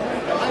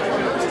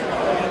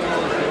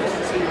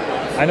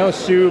 I know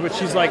Sue, but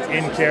she's like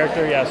in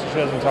character. Yeah, so she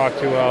doesn't talk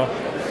too well.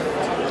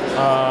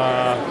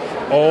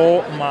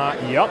 Oh my,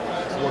 yep.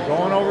 We're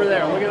going over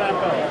there. Look at that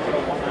belt.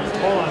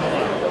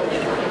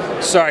 Hold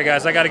on. Sorry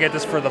guys, I gotta get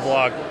this for the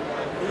vlog.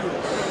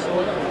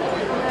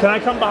 Can I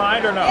come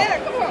behind or no? Yeah,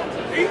 come on.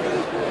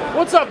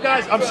 What's up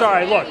guys? I'm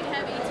sorry, look.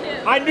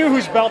 I knew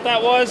whose belt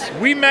that was.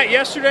 We met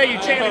yesterday. You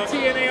chanted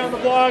TNA on the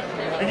vlog.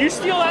 And you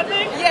steal that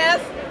thing?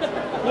 Yes.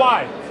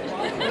 Why?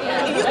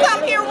 You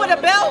come here with a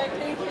belt,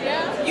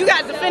 you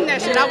got to defend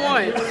that shit. I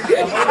won. I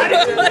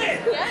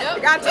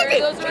took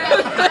it.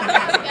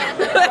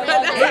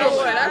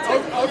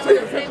 I'll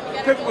take a picture.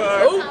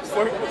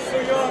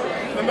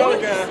 Another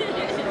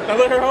guy. I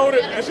let her hold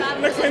it, and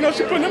next thing you know,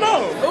 she putting it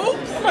on.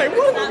 Oops. I'm like,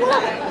 what?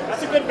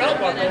 That's a good belt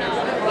buckle.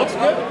 Looks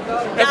good.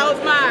 That was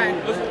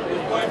mine.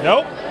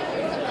 Nope.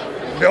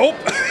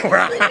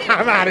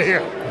 I'm out of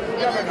here.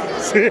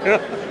 See ya.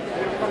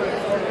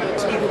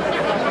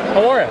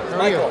 How are you?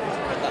 Michael.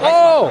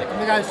 Oh!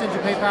 The guy who sent you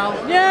PayPal?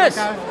 Yes!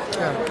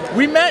 Yeah.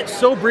 We met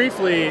so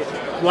briefly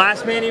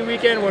last Mania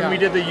weekend when we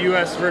did the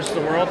US versus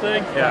the world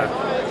thing. Yeah.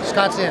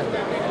 Scott's in.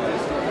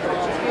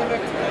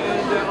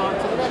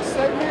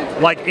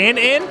 Like in?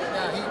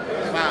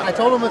 I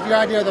told him with your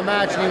idea of the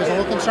match, and he was a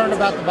little concerned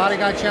about the body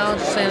guy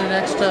challenge standing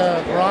next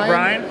to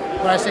Brian.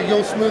 But I said,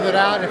 you'll smooth it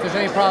out, and if there's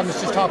any problems,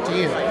 just talk to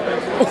you.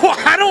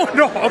 I don't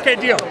know. Okay,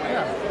 deal.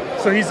 Yeah.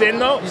 So he's in,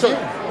 though? He's so in.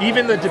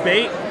 Even the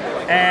debate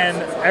and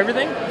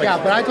everything? Like, yeah,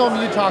 but I told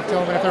him you talk to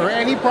him, and if there were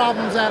any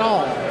problems at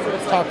all,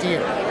 talk to you.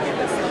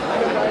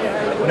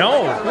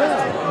 No.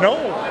 Yeah. No.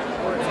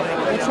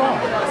 What's wrong?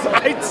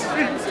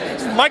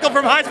 Michael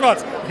from High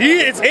Spots.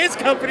 It's his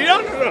company. No.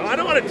 I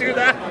don't want to do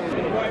that.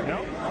 No.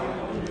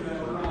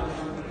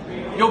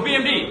 Yo,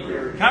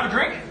 BMD. Can I have a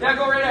drink? Yeah,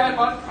 go right ahead,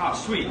 bud. Oh,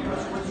 sweet.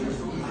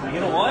 You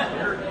know what?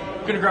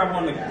 I'm gonna grab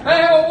one of the...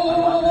 Hey,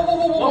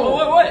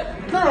 whoa,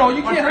 what? No,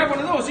 you can't have one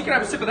of those. You can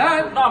have a sip of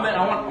that. No, man,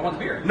 I want the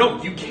beer.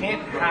 No, you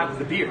can't have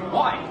the beer.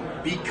 Why?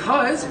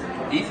 Because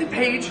Ethan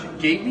Page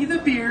gave me the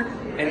beer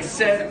and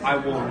said I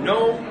will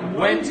know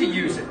when to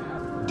use it.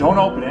 Don't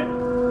open it.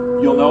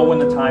 You'll know when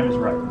the time is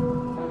right.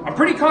 I'm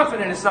pretty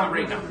confident it's not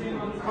right now.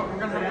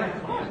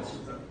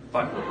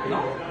 But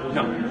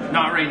no,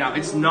 not right now.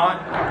 It's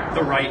not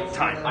the right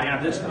time. I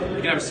have this. You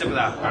can have a sip of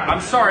that. Right.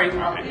 I'm sorry.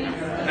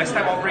 Next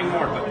time I'll bring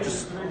more, but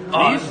just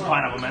please.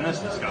 Pineapple, man. This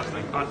is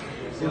disgusting.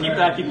 Keep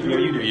that. Keep it for you.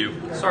 You do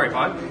you. Sorry,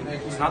 bud.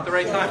 It's not the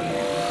right time.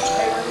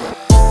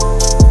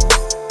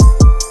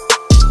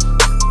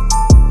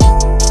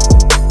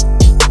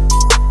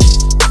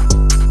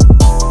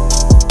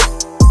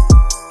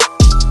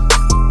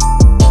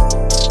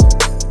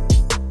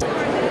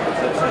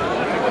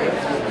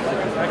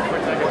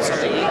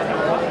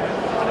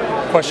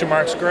 Question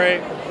mark's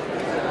great.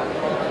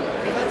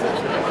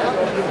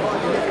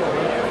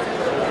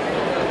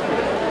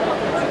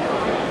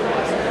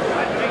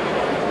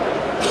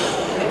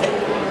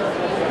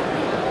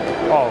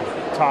 Oh,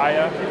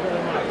 Taya.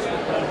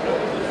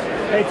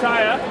 Hey,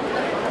 Taya.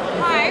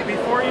 Hi.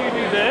 Before you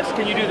do this,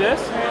 can you do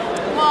this?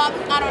 Well,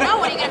 I don't know.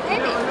 What are you going to pay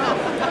me?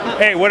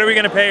 Hey, what are we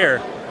going to pay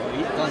her?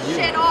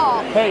 Shit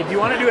all. Hey, do you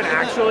want to do an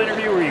actual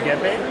interview where you get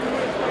paid?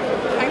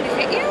 I have to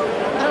hit you?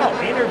 No,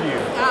 interview.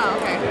 Oh,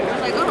 okay. I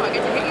was like, oh, I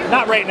get to hit you?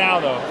 Not right now,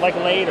 though. Like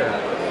later.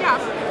 Yeah,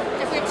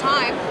 if we have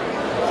time.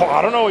 Oh,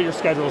 I don't know what your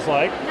schedule's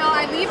like. No,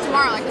 I leave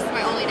tomorrow. Like, this is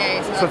my only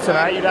day. So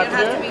tonight you'd have to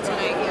do it? It has to be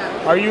tonight,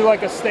 yeah. Are you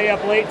like a stay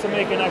up late to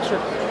make an extra...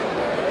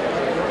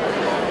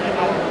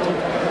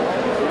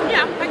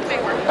 Yeah, I can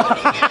make work.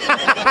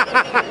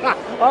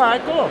 All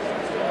right, cool.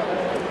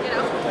 You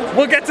know?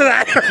 We'll get to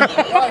that.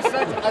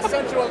 I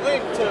sent you a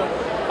link to...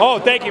 Oh,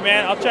 thank you,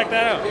 man. I'll check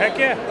that out. Heck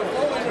yeah.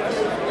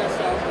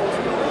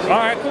 All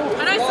right, cool.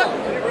 And I saw...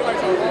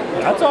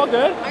 That's all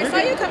good. I saw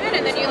you come in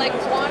and then you like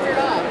wandered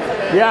off.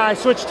 Yeah, I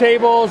switched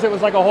tables. It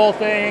was like a whole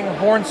thing.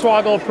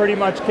 Hornswoggle pretty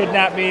much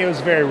kidnapped me. It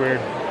was very weird.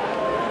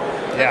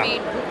 Yeah. I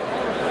mean,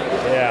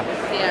 yeah.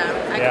 Yeah,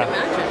 I can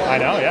imagine. I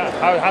know,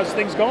 yeah. How's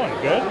things going?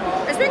 Good?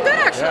 It's been good,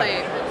 actually.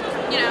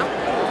 Yeah. You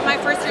know, my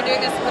first year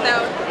doing this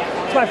without...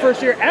 It's my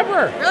first year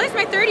ever. Really? It's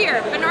my third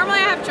year. But normally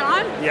I have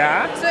John.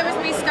 Yeah? So it was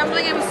me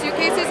stumbling in with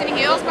suitcases and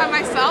heels by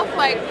myself,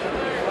 like,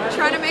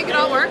 trying to make it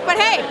all work. But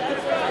hey,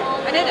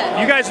 I did it.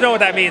 You guys know what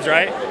that means,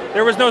 right?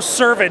 There was no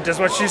servant, is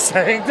what she's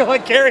saying, to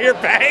like carry your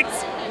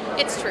bags.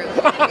 It's true.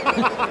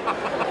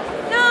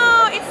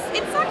 No, it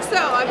sucks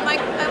though. I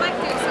like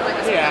doing stuff like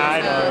this. Yeah,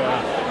 I know.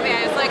 Yeah.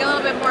 Yeah, it's like a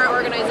little bit more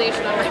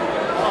organization on my.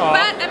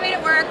 But I made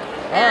it work,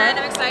 and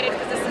I'm excited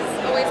because this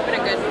has always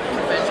been a good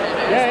convention.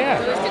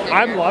 Yeah.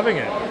 I'm loving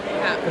it.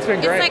 Yeah. It's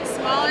been great. It's like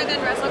smaller than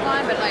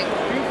Wrestlecade, but like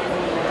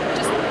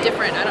just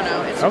different. I don't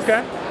know. It's just,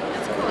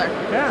 it's cooler.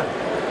 Yeah.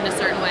 In a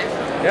certain way.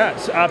 Yeah,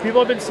 people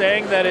have been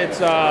saying that it's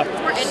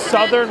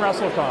Southern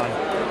Wrestlecon.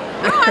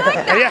 Oh, I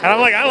like that. Yeah,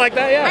 I like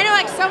that. Yeah. I know,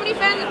 like so many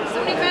fans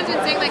have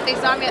been saying like they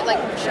saw me at like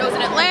shows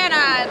in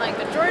Atlanta and like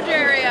the Georgia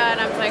area, and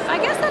I'm like, I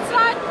guess that's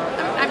not.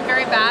 I'm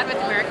very bad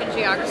with American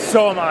geography.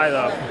 So am I,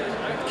 though.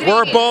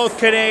 We're both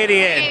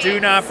Canadian.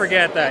 Do not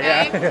forget that.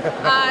 Okay.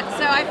 Yeah.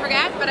 So I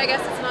forget, but I guess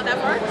it's not that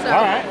far. So.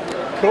 All right.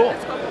 Cool.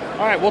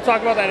 All right, we'll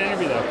talk about that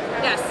interview though.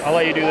 Yes. I'll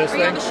let you do this Are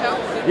thing. you on the show?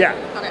 Yeah.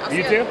 Okay. I'll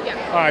You see too?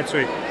 Yeah. All right,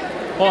 sweet.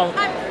 Well,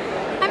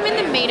 I'm in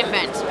the main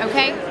event,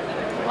 okay?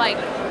 Like,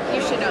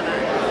 you should know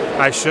that.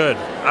 I should.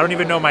 I don't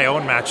even know my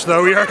own match,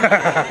 though. We are.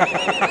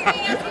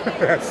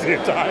 That's the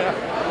entire.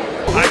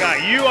 I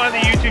got you on the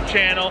YouTube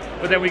channel,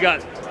 but then we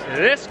got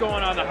this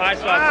going on the High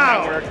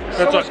Spots Network.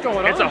 So much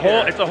going on.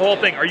 It's a whole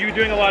thing. Are you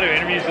doing a lot of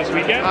interviews this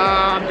weekend?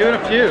 I'm doing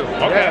a few.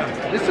 Okay.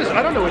 Yeah. This is.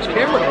 I don't know which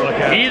camera to look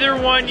at. Either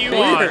one you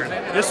want.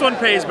 This one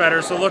pays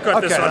better, so look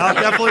at this one. I'll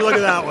definitely look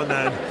at that one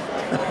then.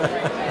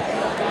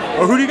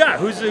 Well, who do you got?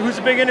 Who's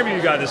the big interview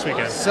you got this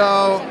weekend?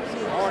 So,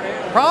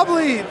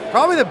 probably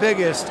the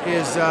biggest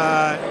is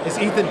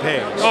Ethan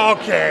Page.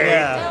 Okay.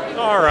 Yeah.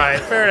 All right.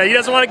 Fair enough. He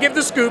doesn't want to give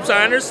the scoops.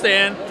 I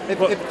understand.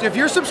 If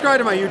you're subscribed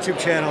to my YouTube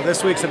channel,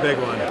 this week's a big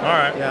one. All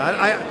right.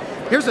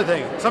 Yeah. Here's the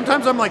thing.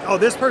 Sometimes I'm like, oh,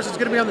 this person's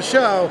going to be on the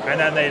show, and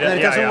then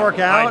it doesn't work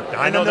out.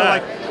 I and know then they're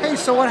that. like, hey,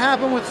 so what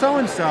happened with so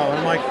and so? And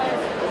I'm like,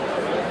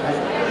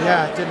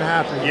 yeah, it didn't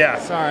happen. Yeah.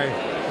 Sorry.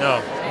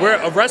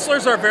 No.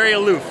 Wrestlers are very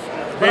aloof.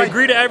 They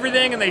agree to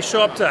everything and they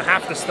show up to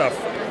half the stuff.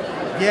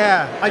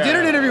 Yeah, I did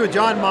an interview with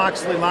John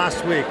Moxley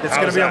last week. That's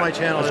going to be on my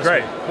channel. That's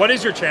great. What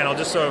is your channel,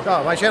 just so?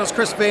 Oh, my channel's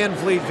Chris Van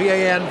Vliet,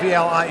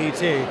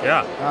 VanVliet.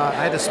 Yeah.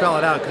 I had to spell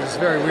it out because it's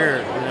very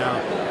weird, you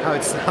know, how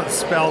it's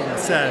spelled and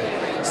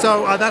said.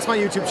 So that's my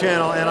YouTube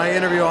channel, and I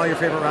interview all your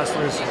favorite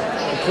wrestlers,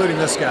 including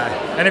this guy.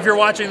 And if you're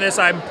watching this,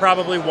 I'm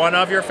probably one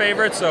of your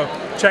favorites, so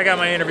check out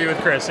my interview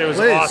with Chris. It was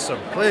awesome.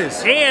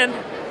 Please. And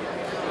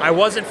I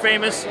wasn't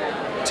famous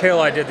till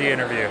I did the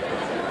interview.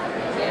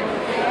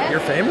 You're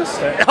famous?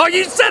 Oh,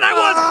 you said I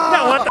was!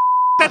 No, what the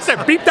That's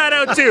it. Beep that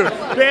out too.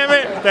 Damn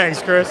it.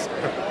 Thanks, Chris.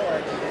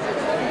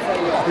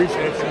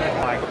 Appreciate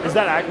it. Is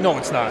that no?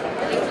 It's not.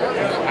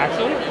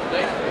 Actually,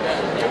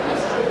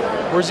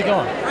 where's he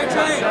going? Freight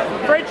train.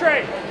 Freight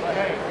train.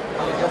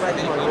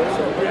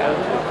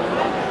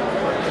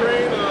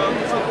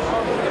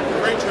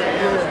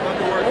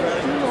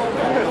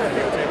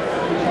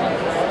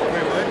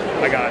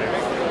 I got it.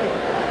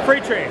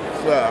 Freight train.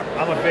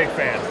 I'm a big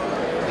fan.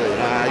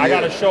 I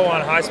got a show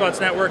on High Spots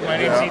Network. My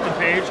name's Ethan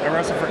Page. I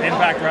wrestle for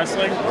Impact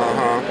Wrestling.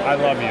 I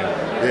love you.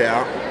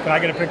 Yeah. Can I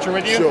get a picture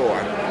with you?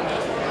 Sure.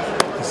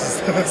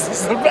 This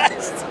is the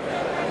best.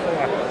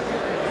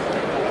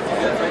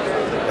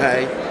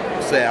 Hey,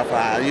 Seth,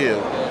 how are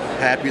you?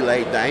 Happy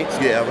late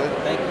Thanksgiving.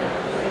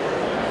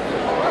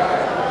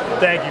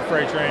 Thank you,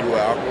 Freight Train. You're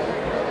welcome.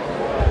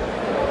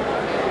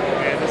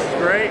 Man, this is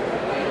great.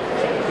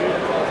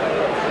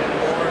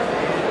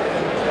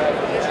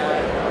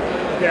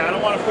 Yeah, I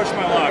don't want to push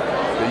my luck.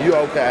 Are you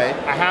okay?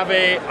 I have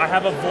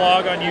a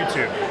vlog on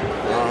YouTube.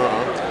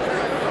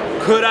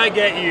 Could I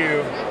get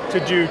you to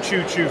do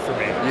Choo Choo for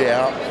me?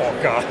 Yeah. Oh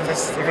God,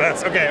 this is the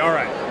best. Okay, all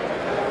right.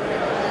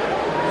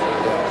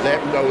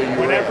 Let me know when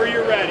you're Whenever ready.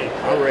 you're ready.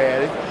 I'm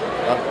ready.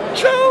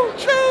 Choo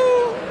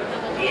Choo!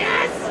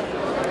 Yes!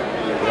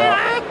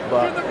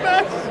 But You're the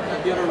best!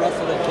 Have you ever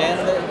wrestled in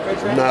Canada in Freight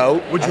train?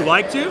 no. Would you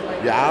like to?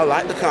 Yeah, I'd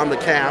like to come to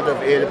Canada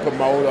if any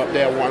promoter up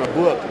there want to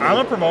book me. I'm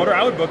a promoter.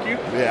 I would book you.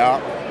 Yeah.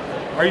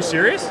 Are you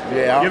serious?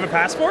 Yeah. You have a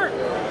passport?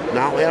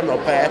 No, I don't have no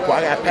passport.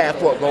 I got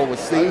passport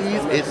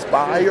overseas.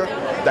 Expired.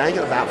 Dang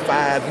it, about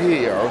 5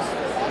 years.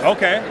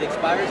 Okay. It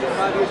expires in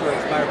 5 years or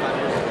expires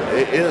 5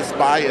 years? It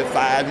expired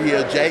 5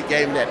 years. Jake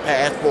gave me that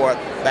passport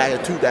back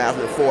in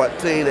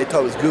 2014. They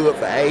told us good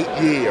for 8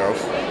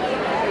 years.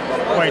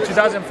 Wait,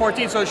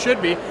 2014, so it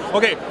should be.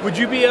 Okay, would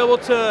you be able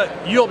to,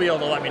 you'll be able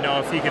to let me know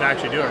if he can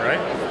actually do it, right?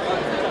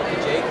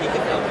 Jake, he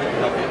can help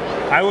you.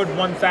 I would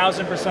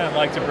 1,000%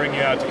 like to bring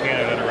you out to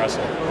Canada to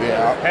wrestle.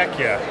 Yeah. Heck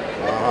yeah.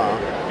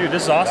 Dude,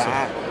 this is awesome.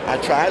 I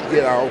tried to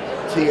get on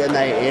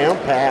TNA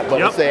Impact,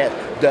 but I said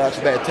Dutch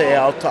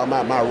Battelle talking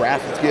about my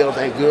wrestling skills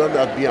ain't good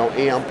enough to be on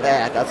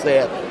Impact. I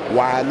said,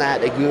 why not?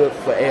 They're good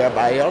for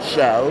everybody else's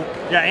show.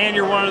 Yeah, and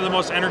you're one of the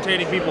most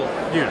entertaining people.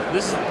 Dude,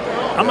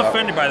 I'm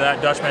offended by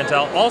that, Dutch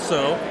Mantel.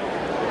 Also,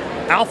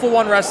 Alpha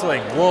One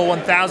Wrestling will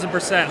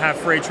 1,000% have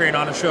Freight Train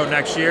on a show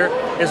next year.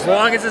 As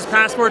long as his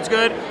passport's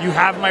good, you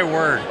have my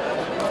word.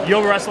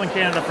 You'll wrestle in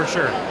Canada for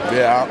sure.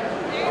 Yeah.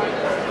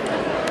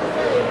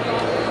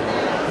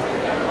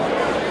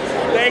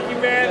 Thank you,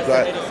 man.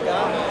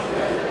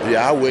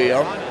 Yeah, I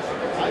will.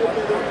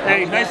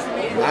 Hey, nice to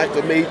meet you. Nice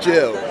to meet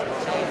you.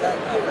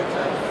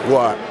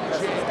 What?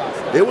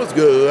 It was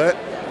good,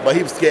 but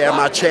he was scared of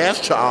my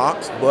chest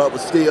chops, but it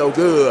was still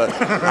good.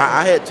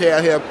 I had to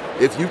tell him,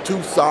 if you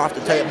too soft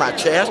to take my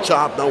chest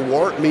chop, don't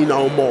work me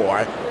no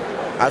more.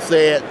 I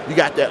said, you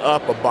got that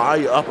upper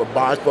body, your upper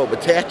body's supposed to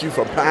protect you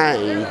from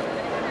pain.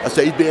 I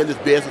said, you've been in this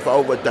business for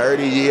over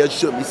 30 years, you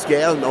shouldn't be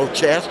scared of no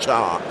chest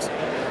chops.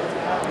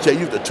 I said,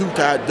 you're the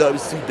two-time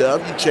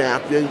WCW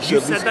champion. You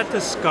said that to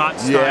Scott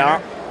Steiner? Yeah.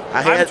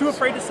 I'm too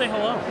afraid to say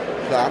hello.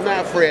 So I'm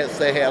not afraid to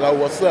say hello,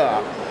 what's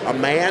up? A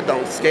man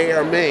don't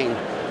scare me.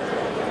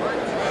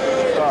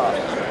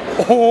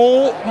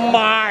 Oh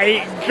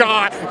my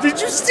God. Did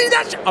you see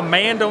that? A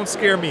man don't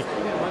scare me.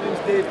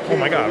 Oh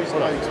my God.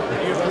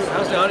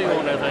 How's the audio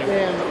on that thing?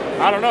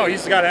 I don't know.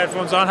 He's got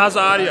headphones on. How's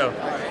the audio?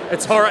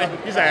 It's all right.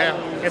 He's like,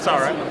 it's all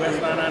right. Best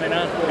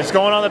 $9.99. It's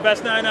going on the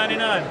best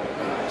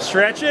 $9.99.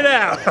 Stretch it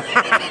out.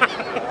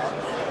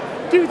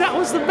 Dude, that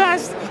was the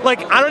best.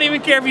 Like, I don't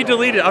even care if you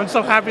delete it. I'm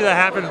so happy that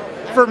happened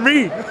for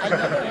me.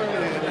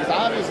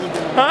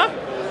 Huh?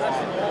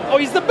 Oh,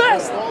 he's the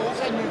best.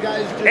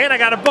 And I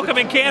got to book him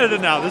in Canada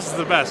now. This is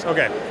the best.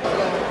 Okay.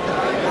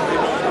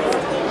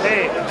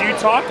 Hey, do you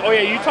talk? Oh,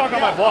 yeah, you talk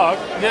on my vlog.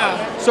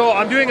 Yeah. So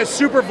I'm doing a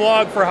super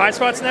vlog for High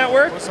Spots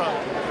Network. What's up?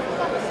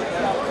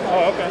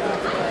 Oh, okay.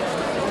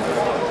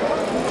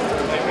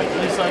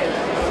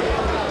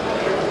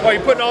 Oh, you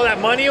putting all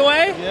that money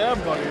away? Yeah,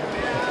 buddy.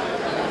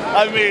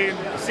 I mean,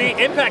 see,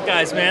 Impact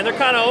guys, man, they're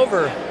kind of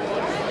over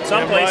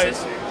some places.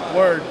 Right.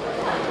 Word.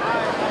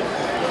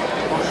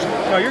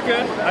 No, you're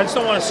good. I just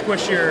don't want to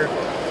squish your.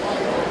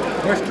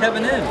 Where's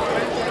Kevin in?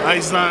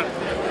 He's not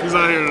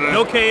here today.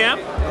 No KM?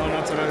 No,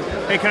 not today.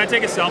 Hey, can I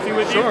take a selfie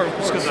with you? Sure, of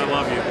Just course. because I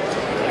love you.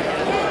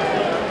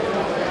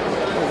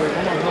 Oh, wait,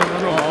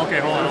 hold on. Oh, okay,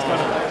 hold on.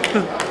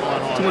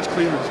 Hold on. Too much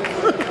cleavage.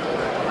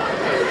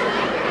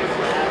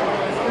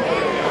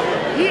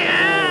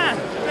 Yeah!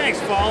 Thanks,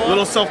 follow. A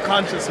little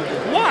self-conscious of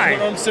it. Why?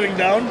 When I'm sitting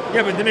down?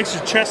 Yeah, but that makes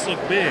your chest look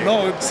big.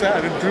 No, it's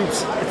sad. It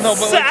droops. No,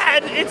 but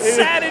sad. It's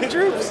sad. It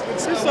droops.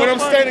 It's so when I'm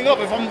funny. standing up,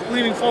 if I'm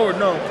leaning forward,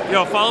 no.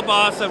 Yo, Follow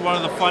Boss said one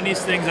of the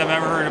funniest things I've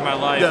ever heard in my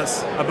life.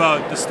 Yes.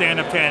 About the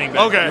stand-up tanning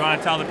bed. Okay. You want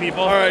to tell the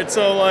people? All right,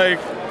 so like,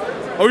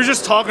 I was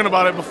just talking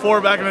about it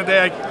before back in the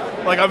day.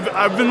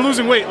 I've been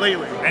losing weight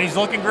lately. And he's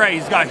looking great.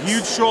 He's got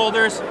huge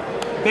shoulders,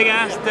 big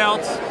ass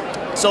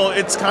delts. So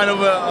it's kind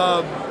of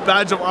a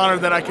badge of honor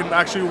that I can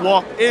actually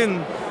walk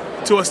in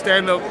to a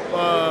stand-up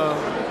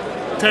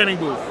tanning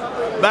booth.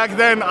 Back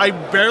then, I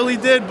barely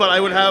did, but I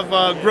would have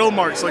grill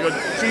marks, like a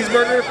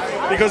cheeseburger,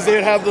 because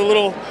they'd have the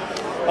little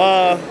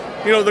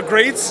you know, the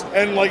grates,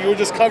 and like it would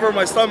just cover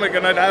my stomach,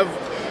 and I'd have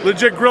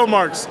legit grill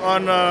marks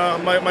on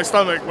my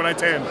stomach when I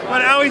tan.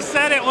 But how he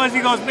said it was,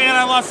 he goes, man,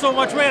 I lost so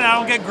much weight, I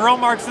don't get grill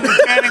marks in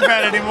the tanning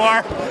bed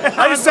anymore.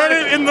 I said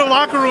it in the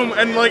locker room,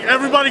 and like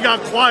everybody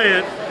got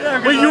quiet.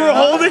 Yeah, but you were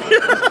holding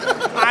it.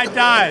 I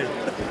died.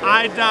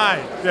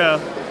 Yeah.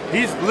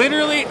 He's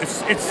literally,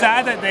 it's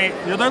sad that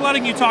they're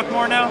letting you talk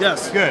more now?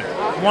 Yes. Good.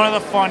 One of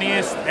the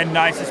funniest and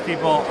nicest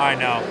people I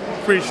know.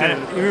 Appreciate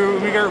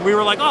it. We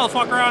were like, oh, let's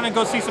walk around and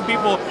go see some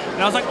people.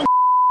 And I was like, oh,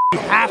 you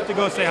have to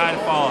go say hi to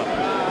Follow.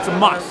 It's a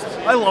must.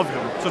 I love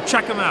him. So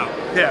check him out.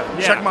 Yeah.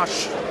 Check my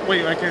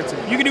wait, I can't say.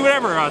 You can do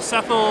whatever.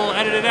 Seth will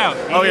edit it out.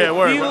 Oh yeah,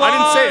 word. He I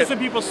didn't say it. when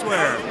people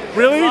swear.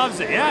 Really? He loves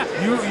it. Yeah.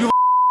 You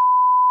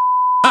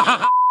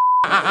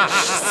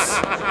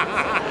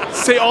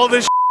say all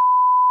this.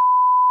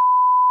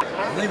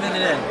 Leaving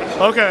it in.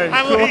 Okay.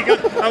 I'm leaving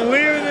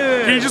it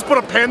in. Can you just put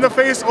a panda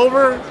face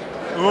over?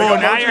 Oh,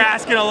 now you're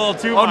asking a little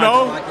too much. Oh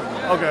no.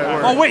 Okay.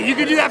 Word. Oh wait, you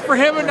can do that for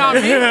him and not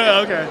me.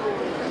 Yeah. Okay.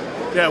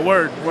 Yeah.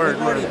 Word. You've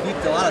already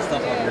beeped a lot of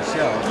stuff on your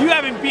show. You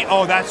haven't beat.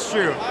 Oh, that's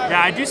true.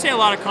 Yeah, I do say a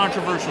lot of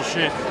controversial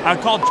shit. I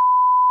called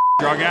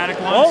drug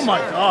addict once. Oh my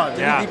god.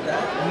 Yeah.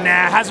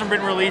 Nah, it hasn't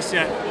been released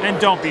yet. And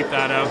don't beep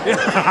that out.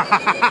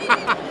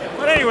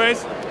 But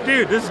anyways,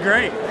 dude, this is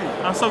great.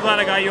 I'm so glad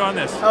I got you on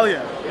this. Hell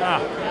yeah.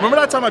 Yeah. Remember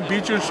that time I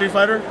beat you in Street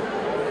Fighter?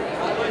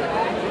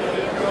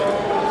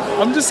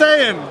 I'm just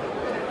saying.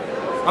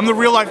 I'm the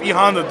real life E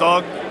Honda,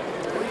 dog.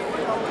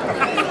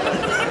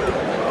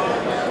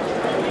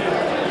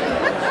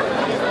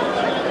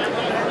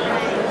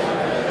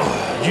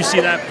 Did you see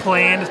that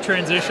planned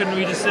transition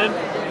we just did?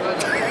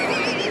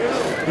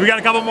 We got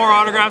a couple more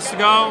autographs to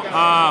go.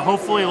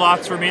 Hopefully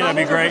lots for me, that'd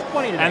be great.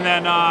 And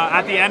then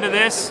at the end of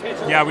this,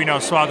 yeah, we know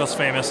Swaggle's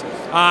famous.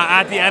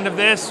 At the end of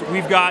this,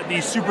 we've got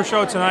the Super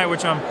Show tonight,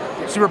 which I'm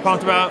super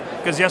pumped about,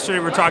 because yesterday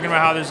we were talking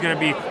about how there's gonna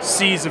be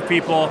seas of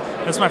people.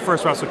 That's my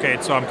first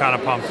Wrestlecade, so I'm kind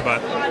of pumped,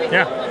 but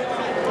yeah.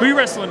 Who are you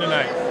wrestling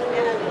tonight?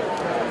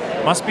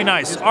 Must be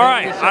nice. All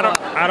right,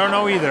 I don't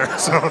know either,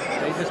 so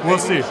we'll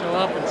see. Show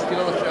up and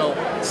steal the show.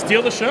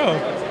 Steal the show?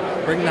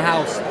 Bring the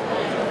house.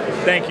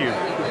 Thank you.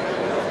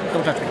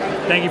 Don't touch me.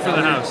 Thank you for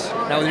the house.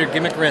 That was your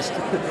gimmick wrist.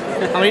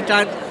 How many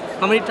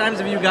times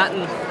have you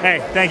gotten?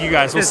 Hey, thank you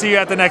guys. We'll see you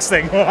at the next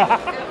thing.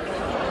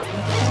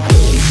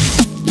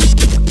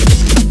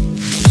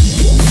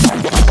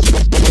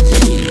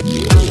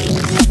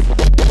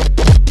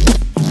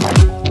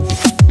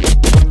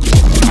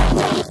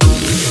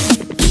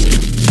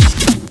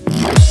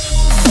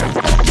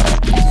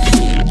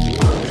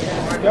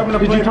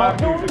 Did you talk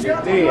to him?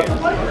 Dead.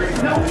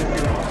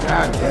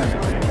 God damn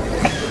it.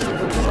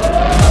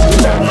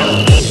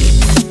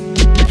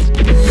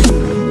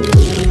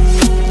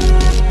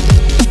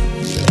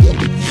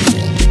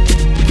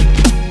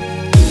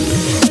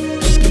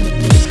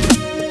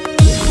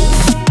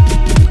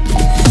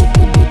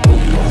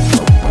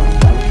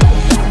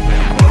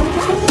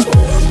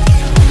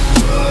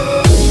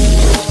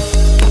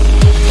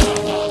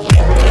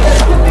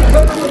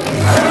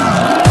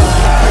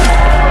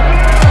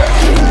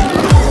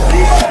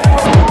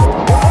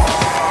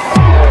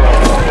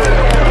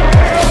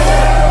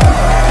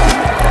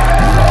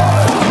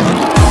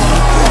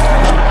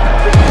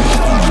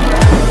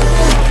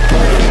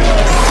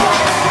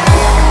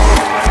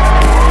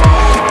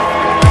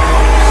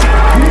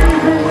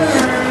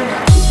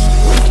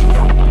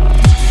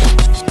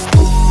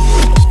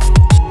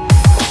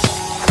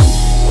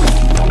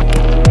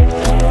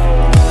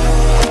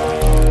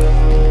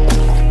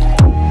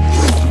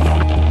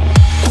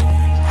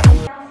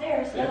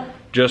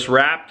 Just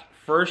wrapped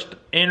first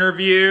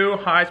interview,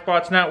 High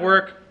Spots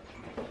Network.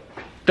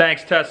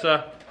 Thanks,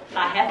 Tessa.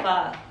 I have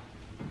a...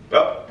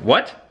 Oh.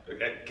 What?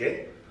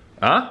 Okay.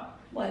 Huh?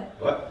 What?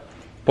 What?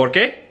 ¿Por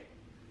qué?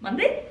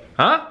 Monday?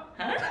 Huh?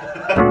 Huh?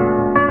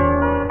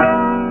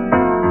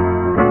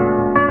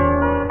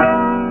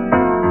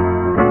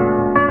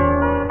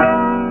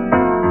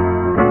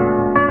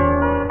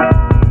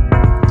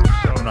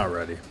 I'm not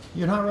ready.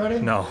 You're not ready?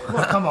 No.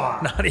 Well, come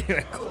on. Not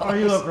even close. Oh,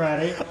 you look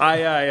ready.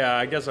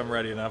 I guess I'm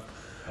ready enough.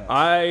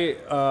 I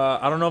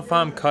don't know if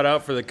I'm cut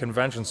out for the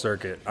convention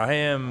circuit. I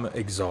am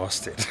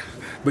exhausted.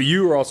 But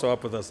you were also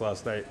up with us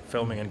last night,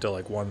 filming until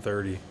like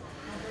 1:30.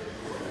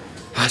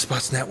 High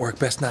Spots Network,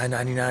 best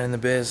 $9.99 in the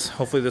biz.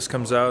 Hopefully this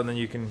comes out and then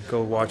you can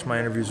go watch my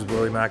interviews with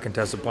Willie Mack and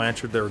Tessa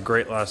Blanchard. They were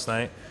great last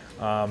night.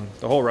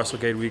 The whole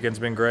Wrestlecade weekend's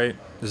been great.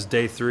 This is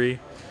day 3.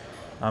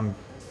 I'm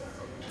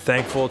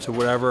thankful to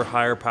whatever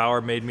higher power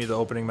made me the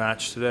opening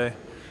match today.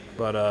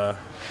 But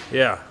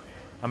yeah,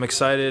 I'm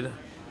excited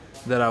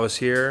that I was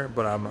here,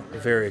 but I'm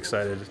very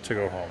excited to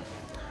go home.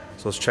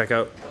 So let's check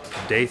out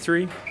day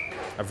 3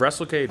 of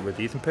Wrestlecade with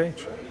Ethan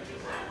Page.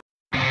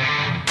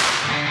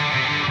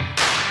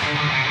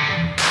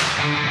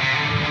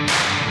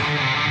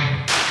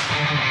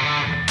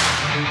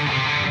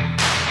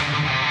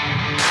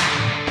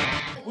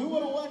 We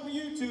want to welcome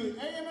you to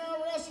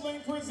AML Wrestling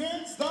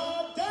presents The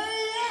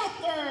Day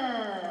After.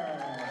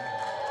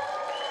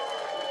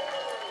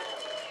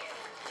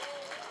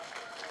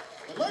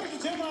 Ladies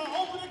and gentlemen, our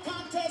opening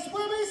contest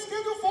will be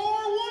scheduled for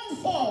one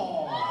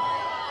fall.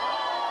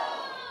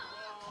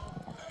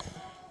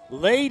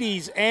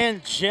 Ladies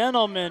and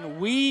gentlemen,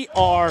 we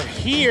are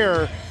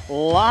here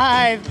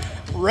live.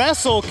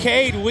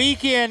 Wrestlecade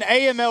weekend.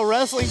 AML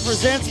Wrestling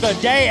presents the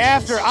day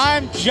after.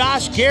 I'm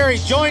Josh Gary,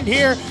 joined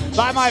here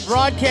by my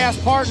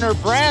broadcast partner,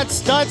 Brad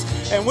Stutz,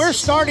 and we're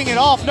starting it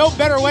off. No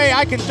better way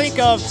I can think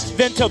of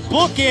than to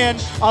bookend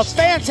a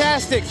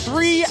fantastic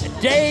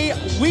 3-day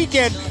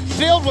weekend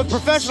filled with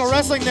professional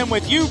wrestling than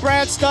with you,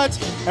 Brad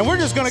Stutz, and we're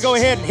just going to go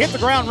ahead and hit the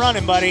ground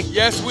running, buddy.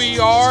 Yes, we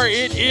are.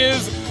 It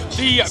is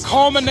the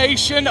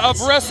culmination of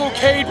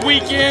Wrestlecade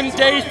weekend,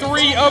 day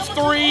 3 of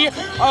 3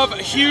 of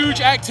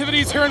huge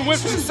activities here in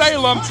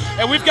Winston-Salem,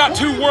 and we've got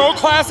 2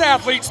 world-class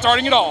athletes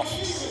starting it off.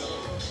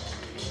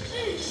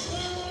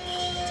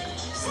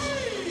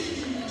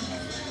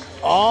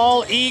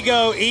 All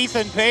Ego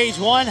Ethan Page,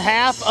 one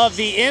half of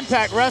the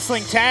Impact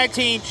Wrestling Tag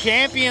Team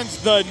Champions,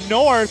 the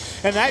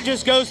North, and that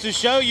just goes to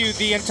show you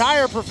the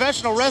entire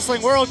professional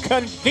wrestling world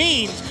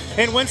convenes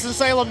in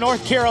Winston-Salem,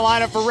 North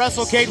Carolina for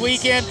Wrestlecade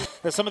weekend.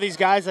 There's some of these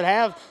guys that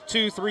have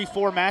 2, 3,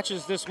 4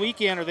 matches this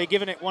weekend. Are they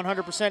giving it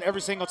 100%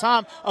 every single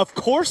time? Of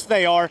course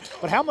they are,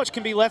 but how much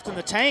can be left in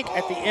the tank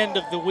at the end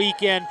of the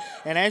weekend?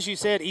 And as you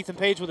said, Ethan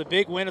Page with a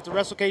big win at the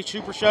Wrestlecade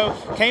Super Show,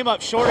 came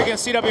up short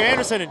against C.W.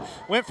 Anderson and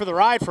went for the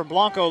ride from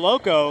Blanco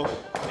Loco.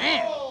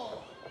 Man.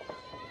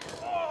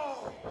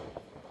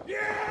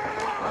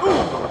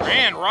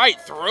 Ran right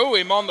through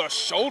him on the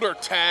shoulder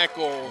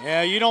tackle.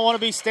 Yeah, you don't want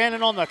to be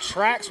standing on the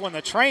tracks when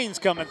the train's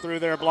coming through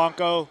there,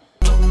 Blanco.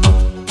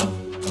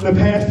 In the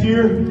past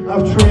year,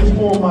 I've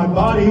transformed my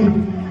body,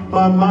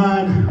 my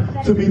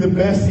mind, to be the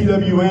best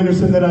C.W.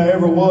 Anderson that I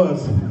ever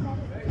was.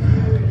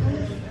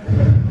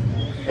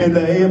 And the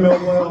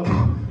AML belt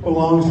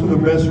belongs to the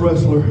best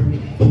wrestler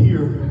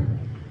here.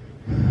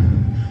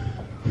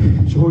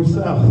 George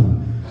South.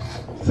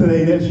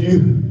 Today, that's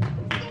you.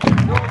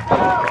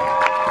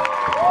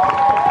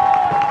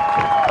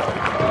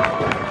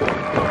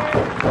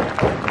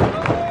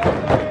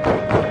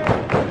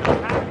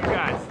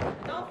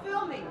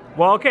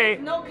 Well, okay.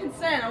 No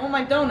consent. I want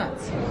my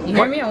donuts. You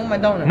hear me? I want my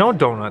donuts. No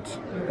donuts.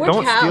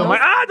 Don't steal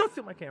my. Don't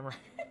steal my camera.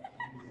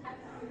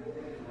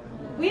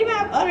 We even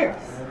have others.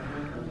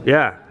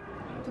 Yeah.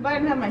 Too bad I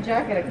didn't have my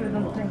jacket. I could have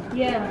done the thing.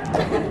 Yeah.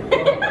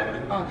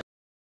 Oh.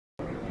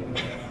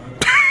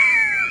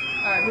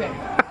 Alright, good.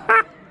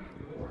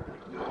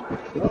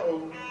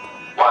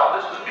 While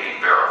this is being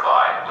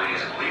verified,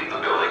 please leave the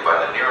building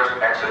by the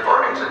nearest exit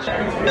or exit.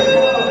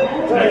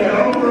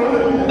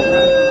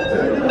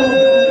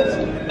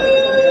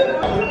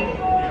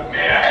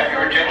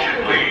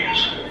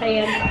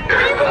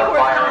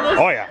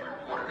 Oh yeah.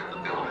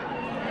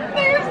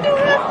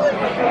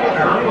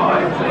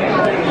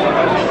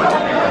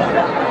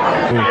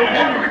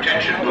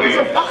 There's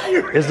a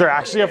fire. Is there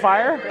actually a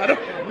fire? I don't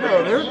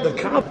know. There's the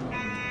cop.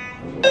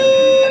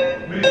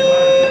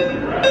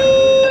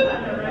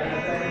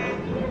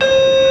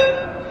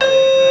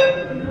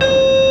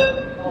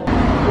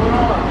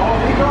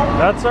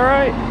 That's all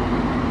right.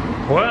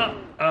 Well,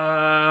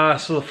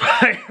 so the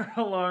fire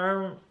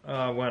alarm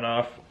went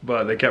off,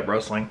 but they kept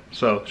wrestling,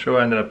 so the show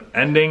ended up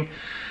ending.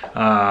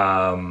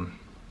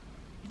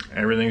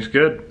 Everything's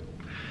good.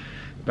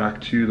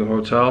 Back to the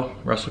hotel.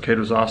 Wrestlecade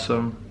was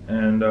awesome,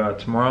 and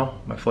tomorrow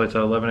my flight's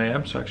at 11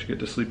 a.m., so I actually get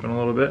to sleep in a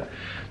little bit.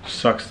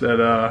 Sucks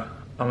that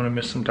I'm gonna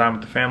miss some time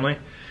with the family,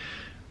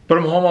 but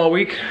I'm home all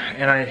week,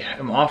 and I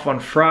am off on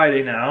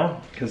Friday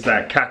now because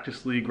that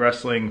Cactus League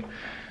wrestling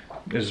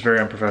is very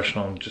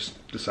unprofessional and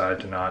just decided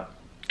to not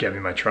get me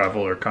my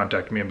travel or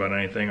contact me about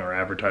anything or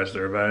advertise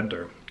their event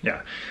or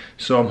yeah.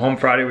 So I'm home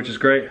Friday, which is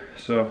great.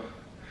 So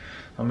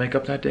I'll make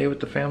up that day with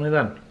the family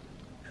then.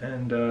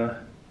 And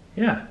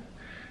yeah,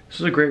 this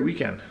is a great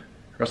weekend.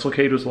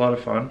 Wrestlecade was a lot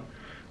of fun,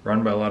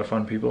 run by a lot of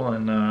fun people,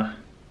 and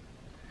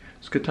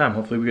it's a good time.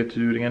 Hopefully we get to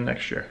do it again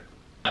next year.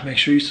 Make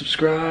sure you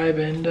subscribe,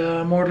 and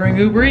I'm ordering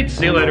Uber Eats.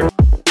 See you later.